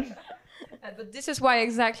 But this is why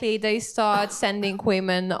exactly they start sending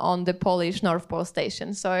women on the Polish North Pole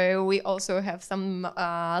station. So we also have some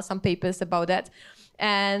papers about that.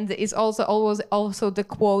 And it's also the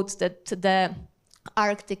quote that the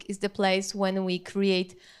Arctic is the place when we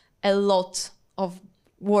create a lot of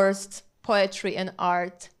worst poetry and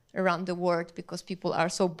art around the world, because people are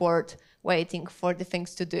so bored waiting for the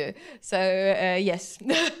things to do. So yes.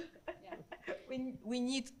 We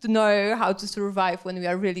need to know how to survive when we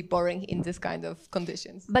are really boring in this kind of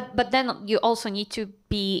conditions. But then you also need to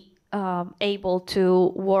be able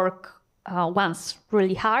to work once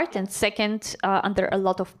really hard, and second under a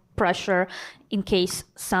lot of pressure in case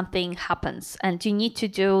something happens. And you need to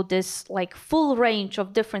do this like full range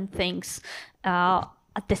of different things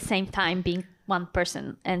at the same time, being one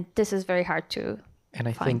person. And this is very hard to And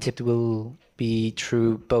I find. think it will be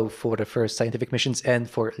true both for the first scientific missions and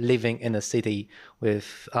for living in a city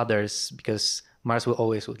with others, because Mars will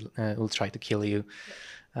always will try to kill you.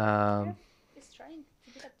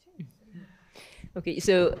 Okay,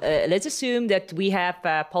 so let's assume that we have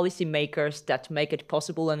policymakers that make it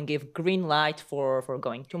possible and give green light for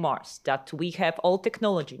going to Mars, that we have all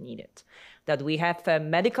technology needed, that we have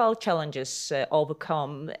medical challenges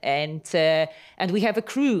overcome, and we have a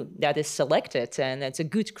crew that is selected, and it's a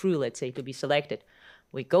good crew, let's say, to be selected.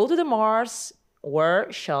 We go to the Mars.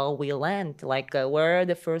 Where shall we land? Like where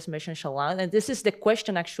the first mission shall land? And this is the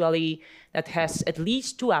question actually that has at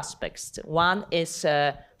least two aspects. One is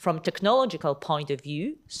from technological point of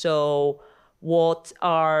view. So what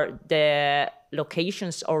are the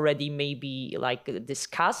locations already maybe like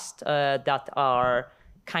discussed that are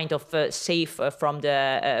kind of safe from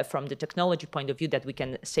the technology point of view, that we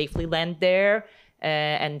can safely land there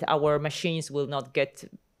and our machines will not get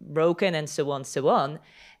broken and so on.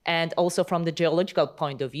 And also from the geological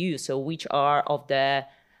point of view, so which are of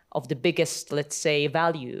the biggest, let's say,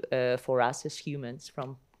 value for us as humans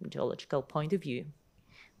from geological point of view?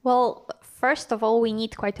 Well, first of all, we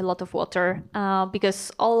need quite a lot of water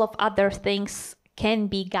because all of other things can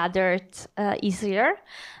be gathered easier,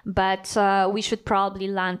 but we should probably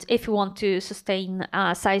land, if we want to sustain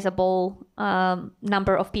a sizable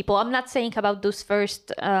number of people. I'm not saying about those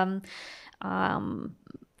first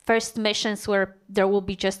missions where there will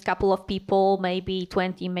be just a couple of people, maybe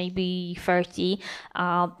 20, maybe 30.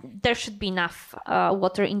 There should be enough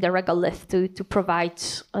water in the regolith to provide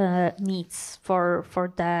needs for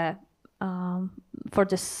the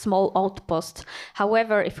small outpost.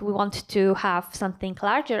 However, if we want to have something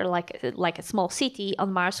larger, like a small city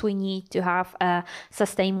on Mars, we need to have a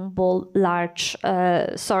sustainable, large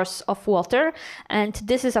source of water. And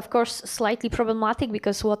this is, of course, slightly problematic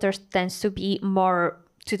because water tends to be more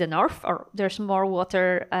to the north, or there's more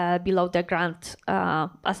water below the ground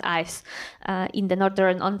as ice in the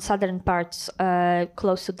northern and southern parts,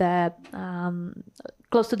 close to the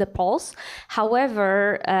poles.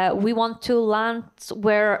 However, we want to land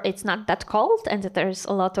where it's not that cold and that there's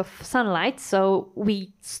a lot of sunlight, so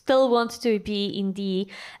we still want to be in the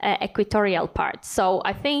equatorial part. So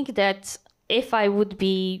I think that if I would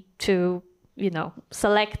be to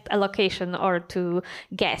select a location or to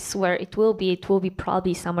guess where it will be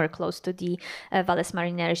probably somewhere close to the Valles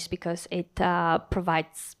Marineris, because it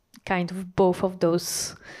provides kind of both of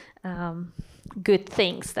those good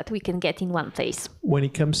things that we can get in one place. When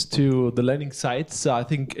it comes to the landing sites, I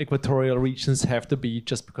think equatorial regions have to be,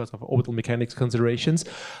 just because of orbital mechanics considerations.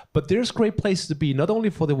 But there's great places to be, not only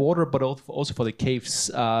for the water, but also for the caves.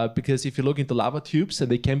 Because if you look into lava tubes, and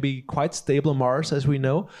they can be quite stable on Mars, as we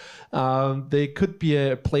know, they could be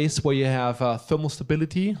a place where you have thermal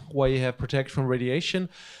stability, where you have protection from radiation.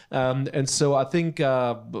 And so I think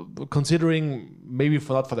considering maybe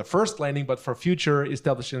not for the first landing, but for future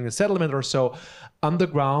establishing a settlement or so,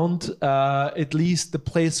 underground, at least the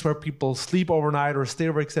place where people sleep overnight or stay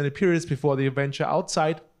over extended periods before they venture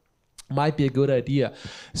outside, might be a good idea.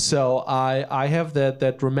 So I have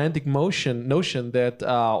that romantic notion that,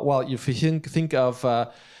 well, if you think of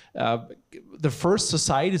the first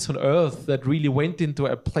societies on Earth that really went into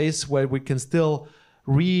a place where we can still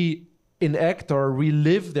reenact or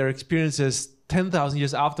relive their experiences 10,000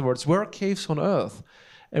 years afterwards, where are caves on Earth?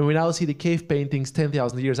 And we now see the cave paintings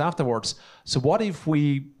 10,000 years afterwards. So what if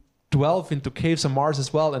we delve into caves on Mars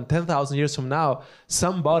as well, and 10,000 years from now,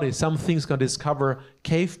 something's going to discover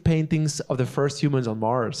cave paintings of the first humans on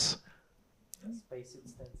Mars? Space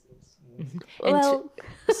instances. Well,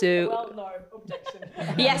 so Well-known objection.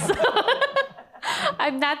 yes.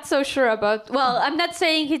 I'm not so sure about. Well, I'm not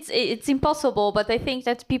saying it's impossible, but I think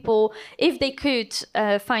that people, if they could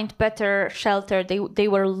find better shelter, they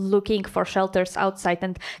were looking for shelters outside,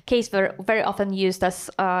 and caves were very often used as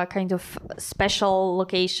kind of special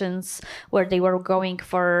locations where they were going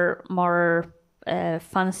for more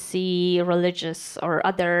fancy religious or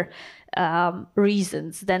other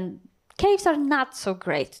reasons. Then caves are not so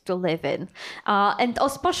great to live in, and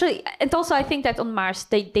also I think that on Mars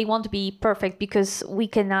they won't be perfect because we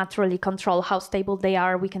cannot really control how stable they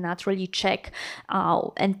are. We cannot really check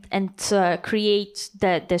and create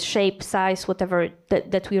the shape, size, whatever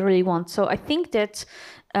that we really want. So I think that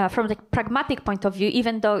from the pragmatic point of view,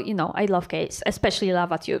 even though I love caves, especially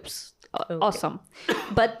lava tubes, awesome,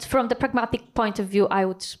 but from the pragmatic point of view, I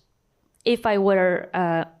would, if I were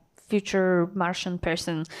future Martian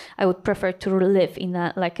person, I would prefer to live in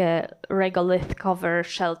a regolith cover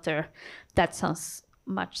shelter. That sounds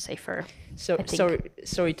much safer. So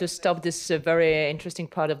sorry to stop this very interesting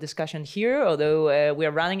part of discussion here, although we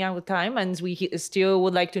are running out of time, and we still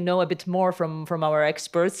would like to know a bit more from our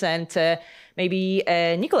experts. And maybe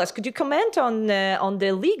Nicholas, could you comment on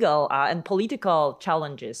the legal and political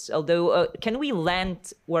challenges? Although can we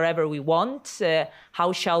land wherever we want?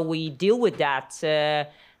 How shall we deal with that?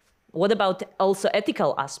 What about also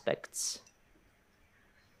ethical aspects?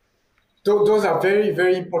 Those are very,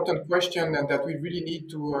 very important questions, and that we really need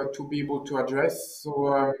to be able to address.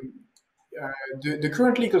 So the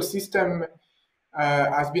current legal system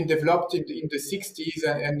has been developed in the 60s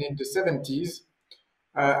and in the 70s,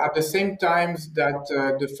 at the same time that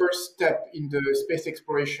the first step in the space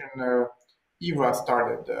exploration era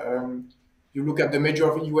started. You look at the major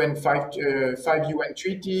five UN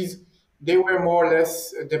treaties. They were more or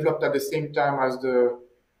less developed at the same time as the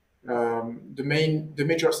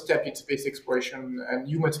major step in space exploration, and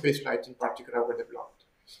human spaceflight in particular were developed.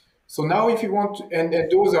 So now if you want, and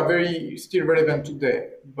those are very still relevant today,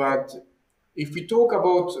 but if we talk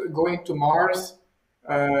about going to Mars,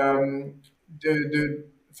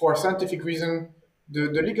 for scientific reason,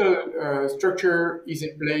 the legal structure is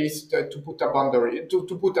in place to put a boundary,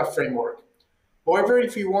 to put a framework. However,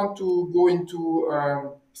 if you want to go into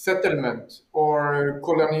settlement or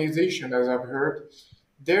colonization, as I've heard,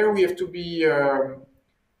 there we have to be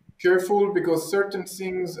careful because certain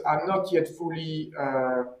things are not yet fully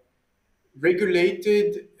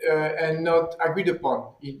regulated and not agreed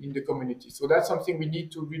upon in the community. So that's something we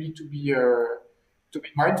need to really to be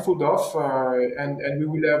mindful of, and we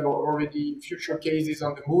will have already future cases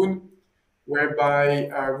on the moon whereby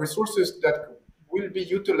resources that will be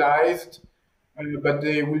utilized, but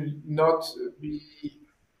they will not be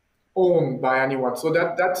owned by anyone. So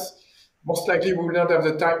that's most likely we will not have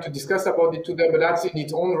the time to discuss about it today, but that's in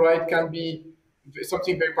its own right can be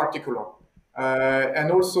something very particular.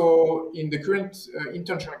 And also in the current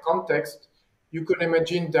international context, you can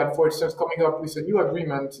imagine that, for instance, coming up with a new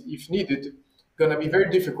agreement, if needed, going to be very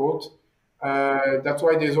difficult. That's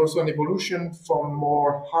why there's also an evolution from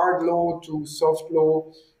more hard law to soft law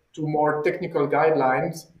to more technical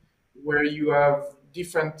guidelines, where you have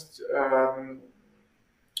different,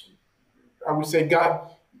 I would say,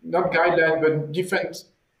 not guidelines, but different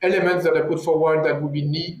elements that are put forward that would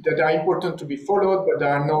be that are important to be followed, but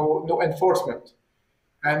there are no enforcement.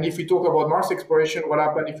 And if we talk about Mars exploration, what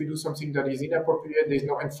happens if we do something that is inappropriate? There's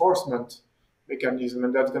no enforcement mechanism,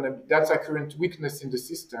 and that's a current weakness in the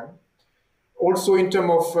system. Also, in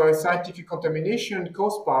terms of scientific contamination,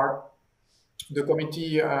 COSPAR, the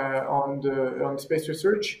Committee on Space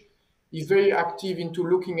Research, is very active into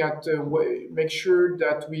looking at make sure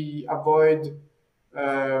that we avoid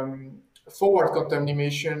forward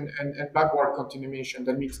contamination and backward contamination.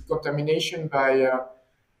 That means contamination by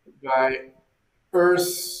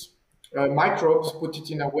Earth microbes, put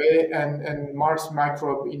it in a way, and Mars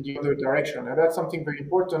microbe in the other direction. And that's something very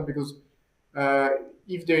important because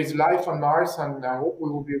if there is life on Mars, and I hope we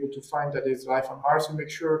will be able to find that there's life on Mars, we make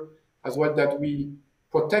sure as well that we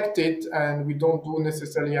protect it and we don't do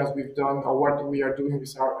necessarily as we've done or what we are doing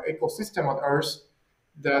with our ecosystem on Earth,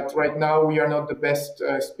 that right now we are not the best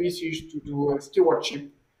species to do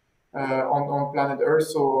stewardship on planet Earth.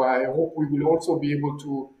 So I hope we will also be able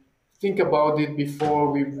to think about it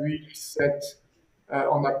before we really set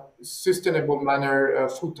on a sustainable manner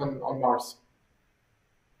foot on Mars.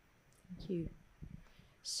 Thank you.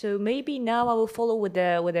 So maybe now I will follow with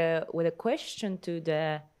a question to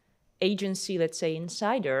the agency, let's say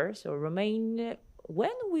Insider. So Romain,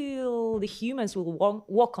 when will the humans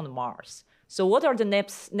walk on Mars? So what are the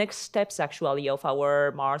next steps actually of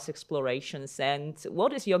our Mars explorations, and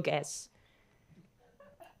what is your guess?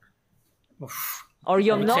 Oof. Or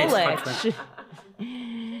your knowledge?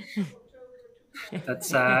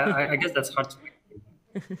 That's I guess that's hard to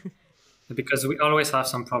because we always have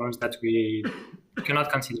some problems that we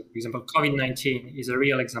cannot consider. For example, COVID-19 is a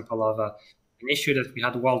real example of an issue that we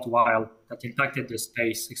had worldwide that impacted the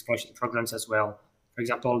space exploration programs as well. For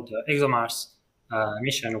example, the ExoMars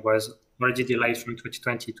mission was already delayed from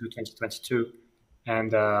 2020 to 2022.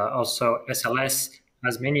 And also SLS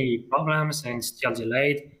has many problems and still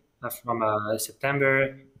delayed from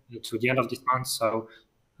September to the end of this month. So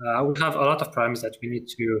we have a lot of problems that we need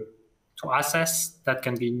to assess that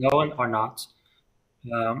can be known or not.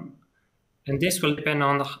 And this will depend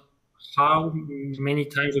on how many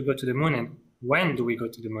times we go to the moon and when do we go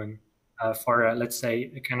to the moon for, let's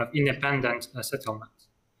say, a kind of independent settlement.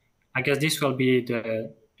 I guess this will be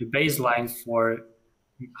the baseline for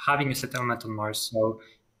having a settlement on Mars. So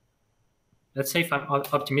let's say if I'm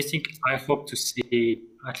optimistic, I hope to see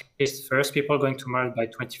at least first people going to Mars by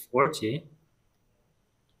 2040,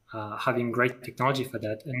 having great technology for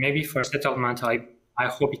that. And maybe for settlement, I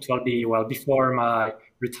hope it will be, well, before my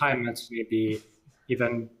retirement, maybe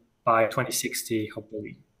even by 2060,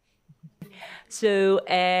 hopefully. So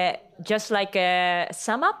just like a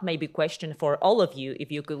sum up, maybe question for all of you,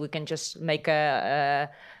 if you could, we can just make a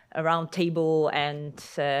round table and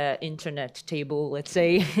internet table, let's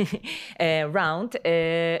say, round.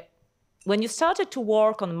 When you started to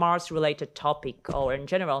work on Mars-related topic, or in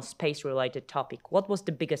general space-related topic, what was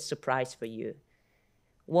the biggest surprise for you?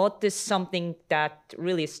 What is something that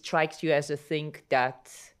really strikes you as a thing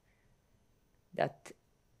that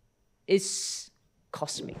is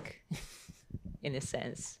cosmic, in a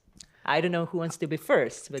sense? I don't know who wants to be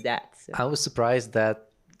first with that. So. I was surprised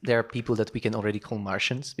that there are people that we can already call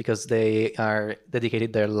Martians, because they are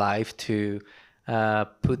dedicated their life to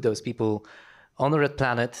put those people on a red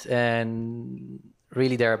planet, and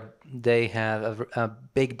really they have a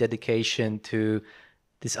big dedication to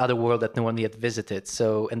this other world that no one yet visited.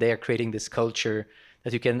 So, and they are creating this culture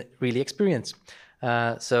that you can really experience.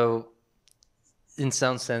 So in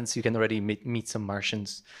some sense, you can already meet some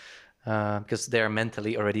Martians because they are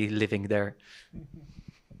mentally already living there.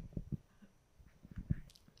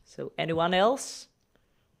 So anyone else?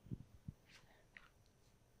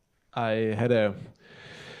 I had a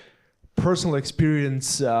personal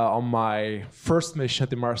experience on my first mission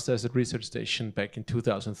at the Mars Desert Research Station back in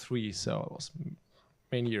 2003. So it was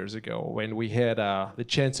many years ago, when we had the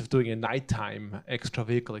chance of doing a nighttime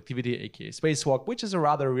extravehicular activity, aka spacewalk, which is a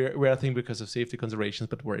rather rare thing because of safety considerations,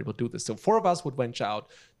 but we're able to do this. So 4 of us would venture out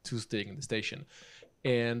to staying in the station.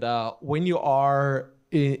 And when you are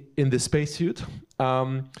in the spacesuit,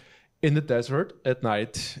 in the desert at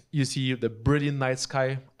night, you see the brilliant night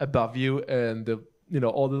sky above you and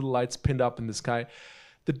all the lights pinned up in the sky.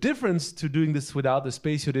 The difference to doing this without the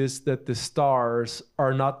spacesuit is that the stars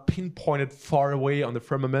are not pinpointed far away on the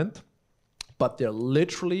firmament, but they're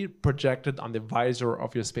literally projected on the visor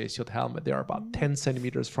of your spacesuit helmet. They are about 10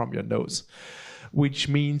 centimeters from your nose, which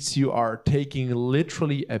means you are taking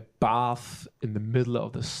literally a bath in the middle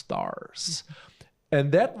of the stars.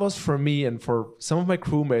 And that was for me and for some of my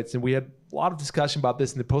crewmates, and we had a lot of discussion about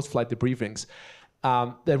this in the post-flight debriefings,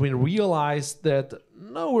 that we realized that,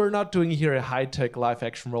 no, we're not doing here a high-tech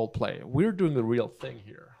live-action role play. We're doing the real thing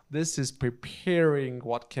here. This is preparing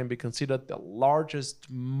what can be considered the largest,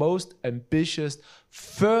 most ambitious,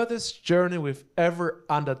 furthest journey we've ever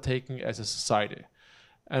undertaken as a society.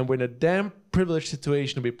 And we're in a damn privileged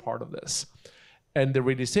situation to be part of this. And the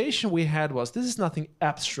realization we had was, this is nothing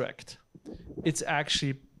abstract. It's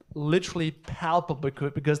actually literally palpable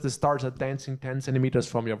because the stars are dancing 10 centimeters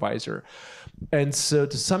from your visor. And so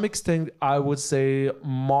to some extent, I would say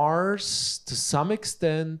Mars, to some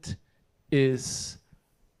extent, is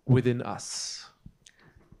within us.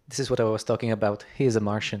 This is what I was talking about. He is a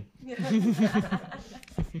Martian.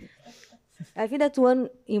 I think that one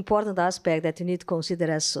important aspect that you need to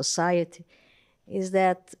consider as society is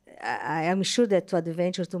that I am sure that to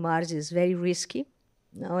adventure to Mars is very risky.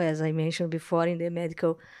 Now, as I mentioned before, in the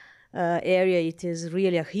medical area, it is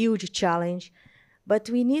really a huge challenge. But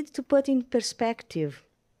we need to put in perspective.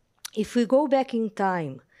 If we go back in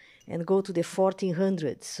time and go to the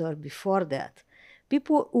 1400s or before that,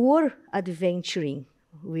 people were adventuring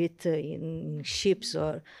with in ships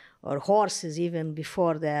or horses even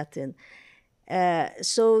before that. And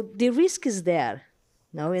so the risk is there.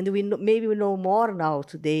 No, and maybe we know more now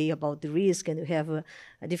today about the risk, and we have a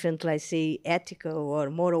different, let's say, ethical or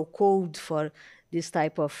moral code for this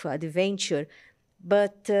type of adventure.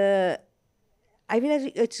 But I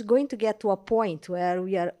mean, it's going to get to a point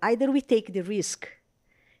where either we take the risk,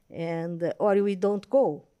 or we don't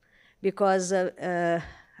go, because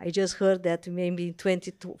I just heard that maybe in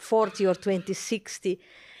 2040 or 2060,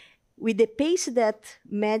 with the pace that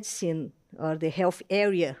medicine or the health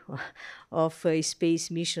area of space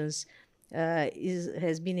missions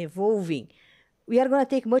has been evolving, we are going to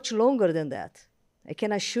take much longer than that. I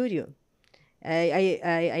can assure you.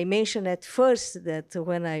 I mentioned at first that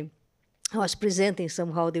when I was presenting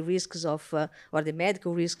somehow the risks of, or the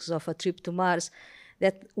medical risks of a trip to Mars,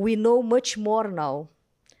 that we know much more now,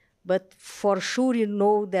 but for sure you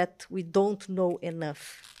know that we don't know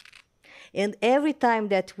enough. And every time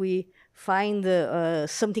that we find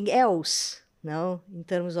something else, no, in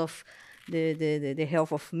terms of the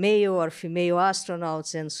health of male or female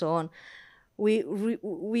astronauts and so on,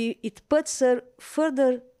 it puts her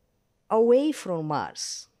further away from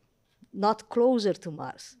Mars, not closer to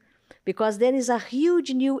Mars, because there is a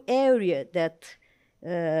huge new area that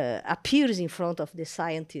appears in front of the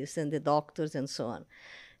scientists and the doctors and so on.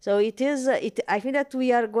 So I think that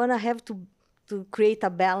we are going to have to create a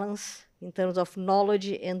balance in terms of knowledge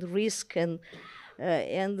and risk, and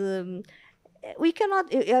we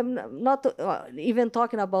cannot. I'm not even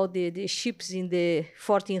talking about the ships in the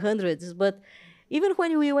 1400s, but even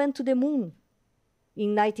when we went to the moon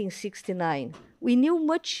in 1969, we knew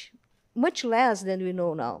much less than we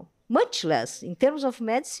know now. Much less in terms of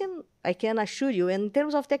medicine, I can assure you, and in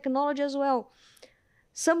terms of technology as well.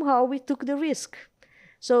 Somehow we took the risk.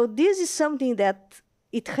 So this is something that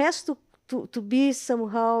it has to be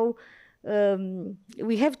somehow.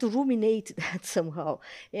 We have to ruminate that somehow,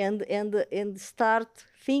 and start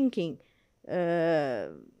thinking: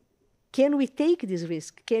 can we take this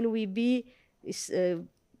risk? Can we be?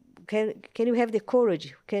 Can we have the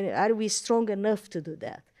courage? Are we strong enough to do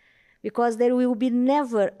that? Because there will be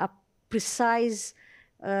never a precise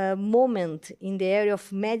moment in the area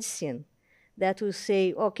of medicine that will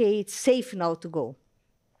say, okay, it's safe now to go.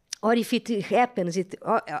 Or if it happens,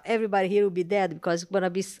 everybody here will be dead because it's going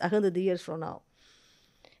to be 100 years from now.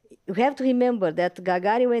 You have to remember that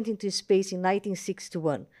Gagarin went into space in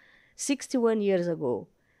 1961, 61 years ago.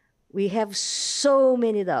 We have so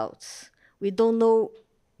many doubts. We don't know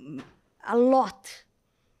a lot.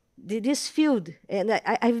 This field, and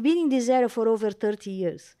I've been in this area for over 30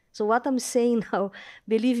 years. So what I'm saying now,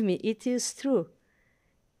 believe me, it is true.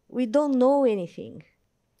 We don't know anything.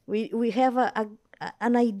 We have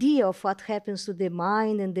an idea of what happens to the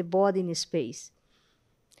mind and the body in space.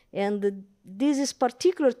 And this is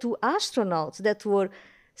particular to astronauts that were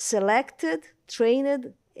selected,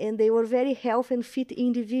 trained, and they were very healthy and fit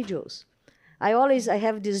individuals. I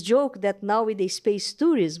have this joke that now with the space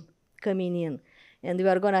tourism coming in, and we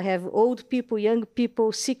are going to have old people, young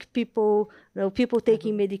people, sick people, people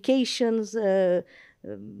taking medications,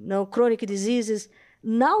 chronic diseases.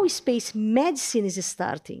 Now space medicine is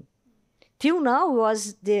starting. Till now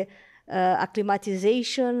was the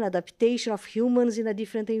acclimatization, adaptation of humans in a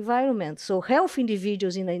different environment. So health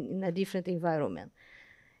individuals in a different environment.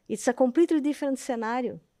 It's a completely different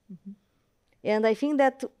scenario. Mm-hmm. And I think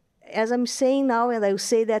that, as I'm saying now, and I will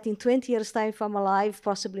say that in 20 years' time, if I'm alive,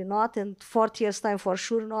 possibly not, and 40 years' time, for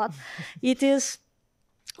sure not,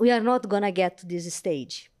 we are not going to get to this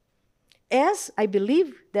stage. As I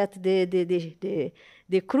believe that the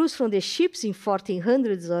crews from the ships in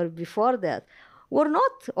 1400s or before that were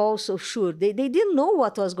not also sure. They didn't know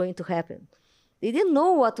what was going to happen. They didn't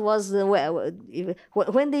know what was,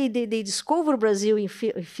 when they discovered Brazil in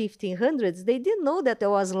 1500s, they didn't know that there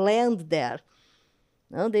was land there.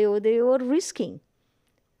 No, they were risking.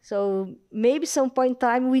 So maybe some point in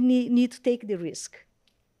time we need to take the risk.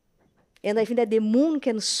 And I think that the moon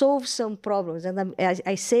can solve some problems. And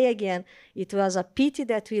I say again, it was a pity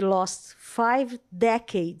that we lost 5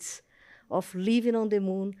 decades of living on the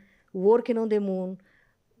moon, working on the moon,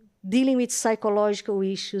 dealing with psychological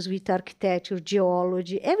issues, with architecture,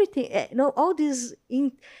 geology, everything. All these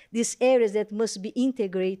areas that must be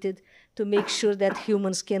integrated to make sure that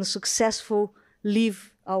humans can successfully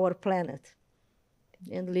leave our planet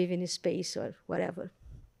and live in space or whatever.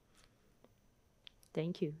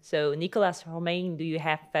 Thank you. So, Nicolas, Romain, do you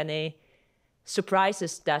have any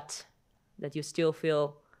surprises that you still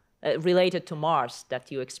feel related to Mars that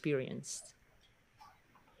you experienced?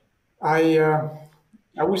 I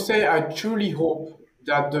would say I truly hope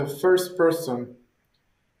that the first person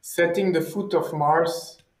setting the foot on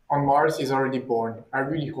Mars is already born. I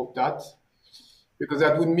really hope that, because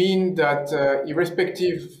that would mean that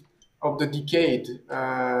irrespective of the decade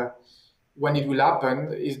when it will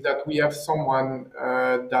happen, is that we have someone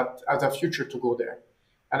that has a future to go there.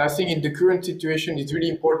 And I think in the current situation, it's really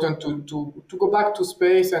important to go back to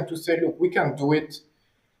space and to say, look, we can do it.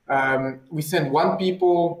 We send one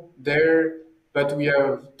people there, but we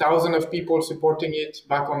have thousands of people supporting it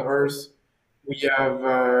back on Earth. We have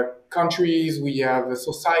countries, we have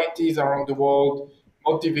societies around the world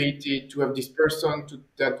motivated to have this person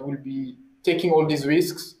that will be taking all these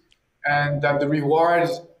risks, and that the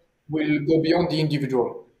rewards will go beyond the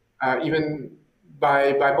individual. Even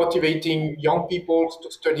by motivating young people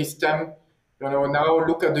to study STEM, now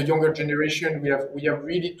look at the younger generation. We have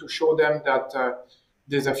really to show them that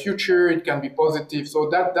there's a future. It can be positive. So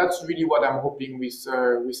that's really what I'm hoping with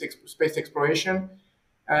space exploration.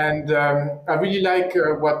 And I really like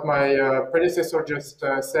what my predecessor just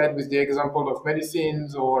said with the example of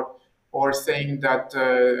medicines, or saying that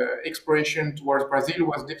exploration towards Brazil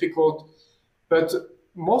was difficult. But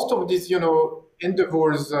most of these,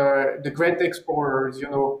 endeavors, the great explorers,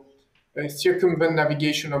 circumvent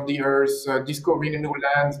navigation of the Earth, discovering new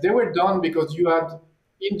lands, they were done because you had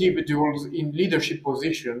individuals in leadership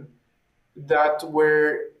position that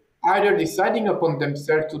were either deciding upon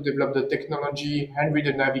themselves to develop the technology, Henry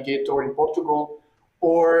the Navigator in Portugal,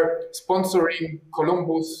 or sponsoring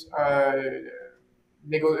Columbus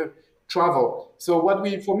travel. So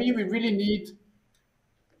for me, we really need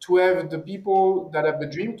to have the people that have the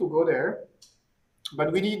dream to go there,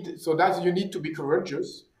 but you need to be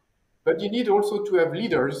courageous, but you need also to have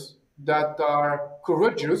leaders that are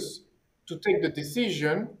courageous to take the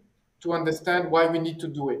decision to understand why we need to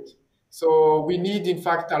do it. So we need, in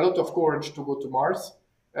fact, a lot of courage to go to Mars.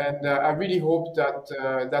 And I really hope that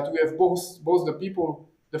we have both the people,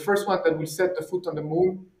 the first one that will set the foot on the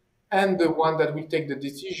moon, and the one that will take the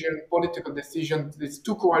decision, political decision. It's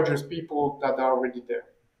two courageous people that are already there.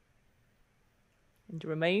 And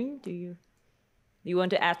Romain, do you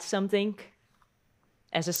want to add something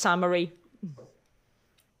as a summary?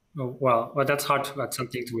 Oh, well, that's hard to add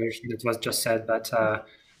something to everything that was just said, but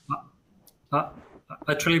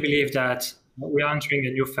I truly believe that we are entering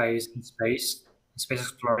a new phase in space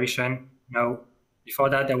exploration. Before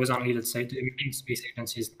that, there was only, let's say, the main space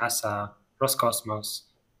agencies, NASA, Roscosmos.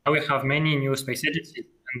 Now we have many new space agencies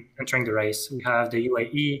entering the race. We have the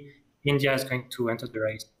UAE, India is going to enter the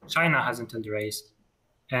race. China has entered the race.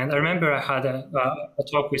 And I remember I had a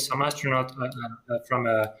talk with some astronaut from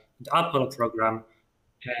the Apollo program,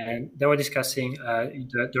 and they were discussing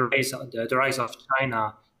the rise of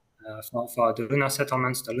China for the lunar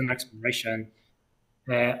settlements, the lunar exploration.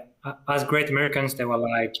 As great Americans, they were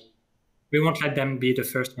like, we won't let them be the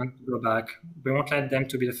first ones to go back. We won't let them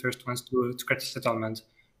to be the first ones to create a settlement.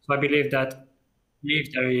 So I believe that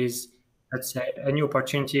if there is, let's say, a new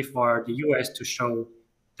opportunity for the US to show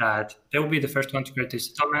that they will be the first one to create a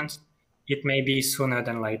settlement, it may be sooner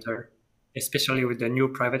than later, especially with the new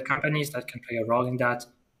private companies that can play a role in that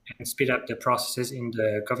and speed up the processes in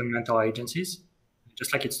the governmental agencies,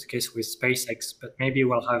 just like it's the case with SpaceX, but maybe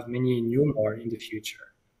we'll have many more in the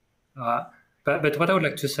future. But what I would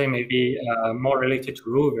like to say, maybe more related to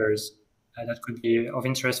rovers, that could be of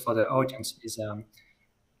interest for the audience, is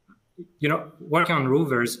working on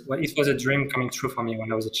rovers. Well, it was a dream coming true for me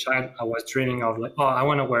when I was a child. I was dreaming of I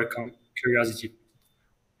want to work on Curiosity,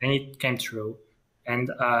 and it came true. And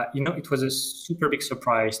it was a super big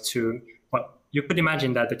surprise you could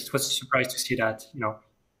imagine that, but it was a surprise to see that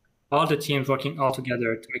all the teams working all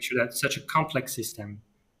together to make sure that such a complex system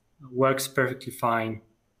works perfectly fine,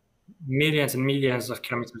 millions and millions of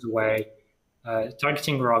kilometers away,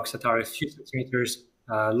 targeting rocks that are a few centimeters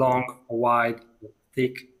long, or wide, or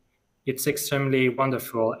thick. It's extremely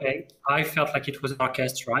wonderful. And I felt like it was an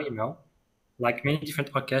orchestra, like many different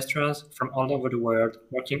orchestras from all over the world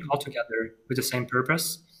working all together with the same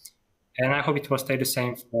purpose. And I hope it will stay the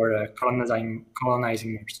same for colonizing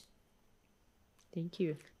Mars. Thank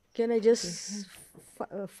you. Can I just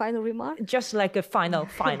final remark? Just like a final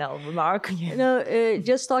remark.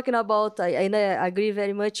 Just talking about, I agree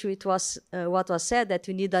very much with what was said, that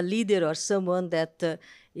you need a leader or someone that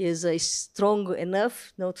is strong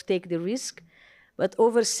enough to take the risk. But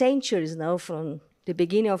over centuries now, from the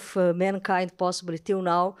beginning of mankind possibly till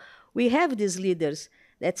now, we have these leaders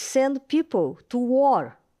that send people to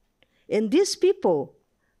war. And these people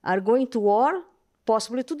are going to war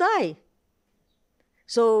possibly to die.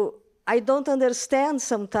 So I don't understand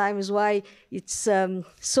sometimes why it's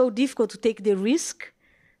so difficult to take the risk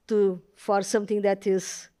for something that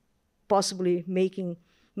is possibly making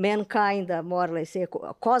mankind a more, let's say,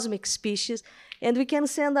 a cosmic species, and we can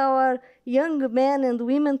send our young men and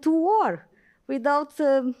women to war. without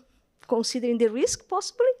considering the risk,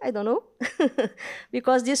 possibly, I don't know,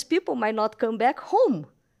 because these people might not come back home.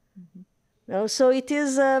 So it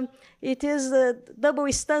is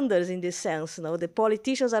double standards in this sense. The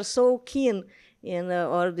politicians are so keen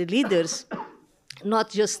or the leaders, not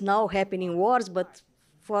just now happening wars, but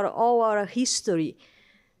for all our history.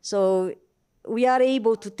 So we are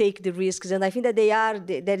able to take the risks, and I think that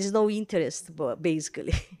there is no interest,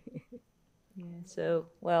 basically. So,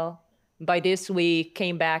 well, by this we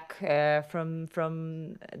came back from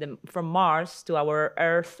Mars to our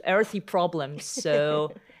earthy problems.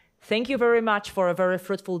 So thank you very much for a very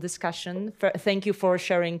fruitful discussion. Thank you for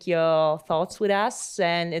sharing your thoughts with us,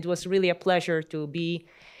 and it was really a pleasure to be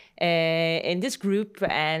in this group,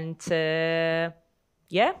 and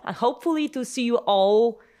hopefully to see you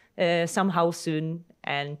all somehow soon,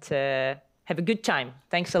 and have a good time.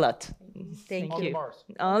 Thanks a lot. Thank you. Mars.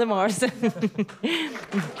 On the Mars.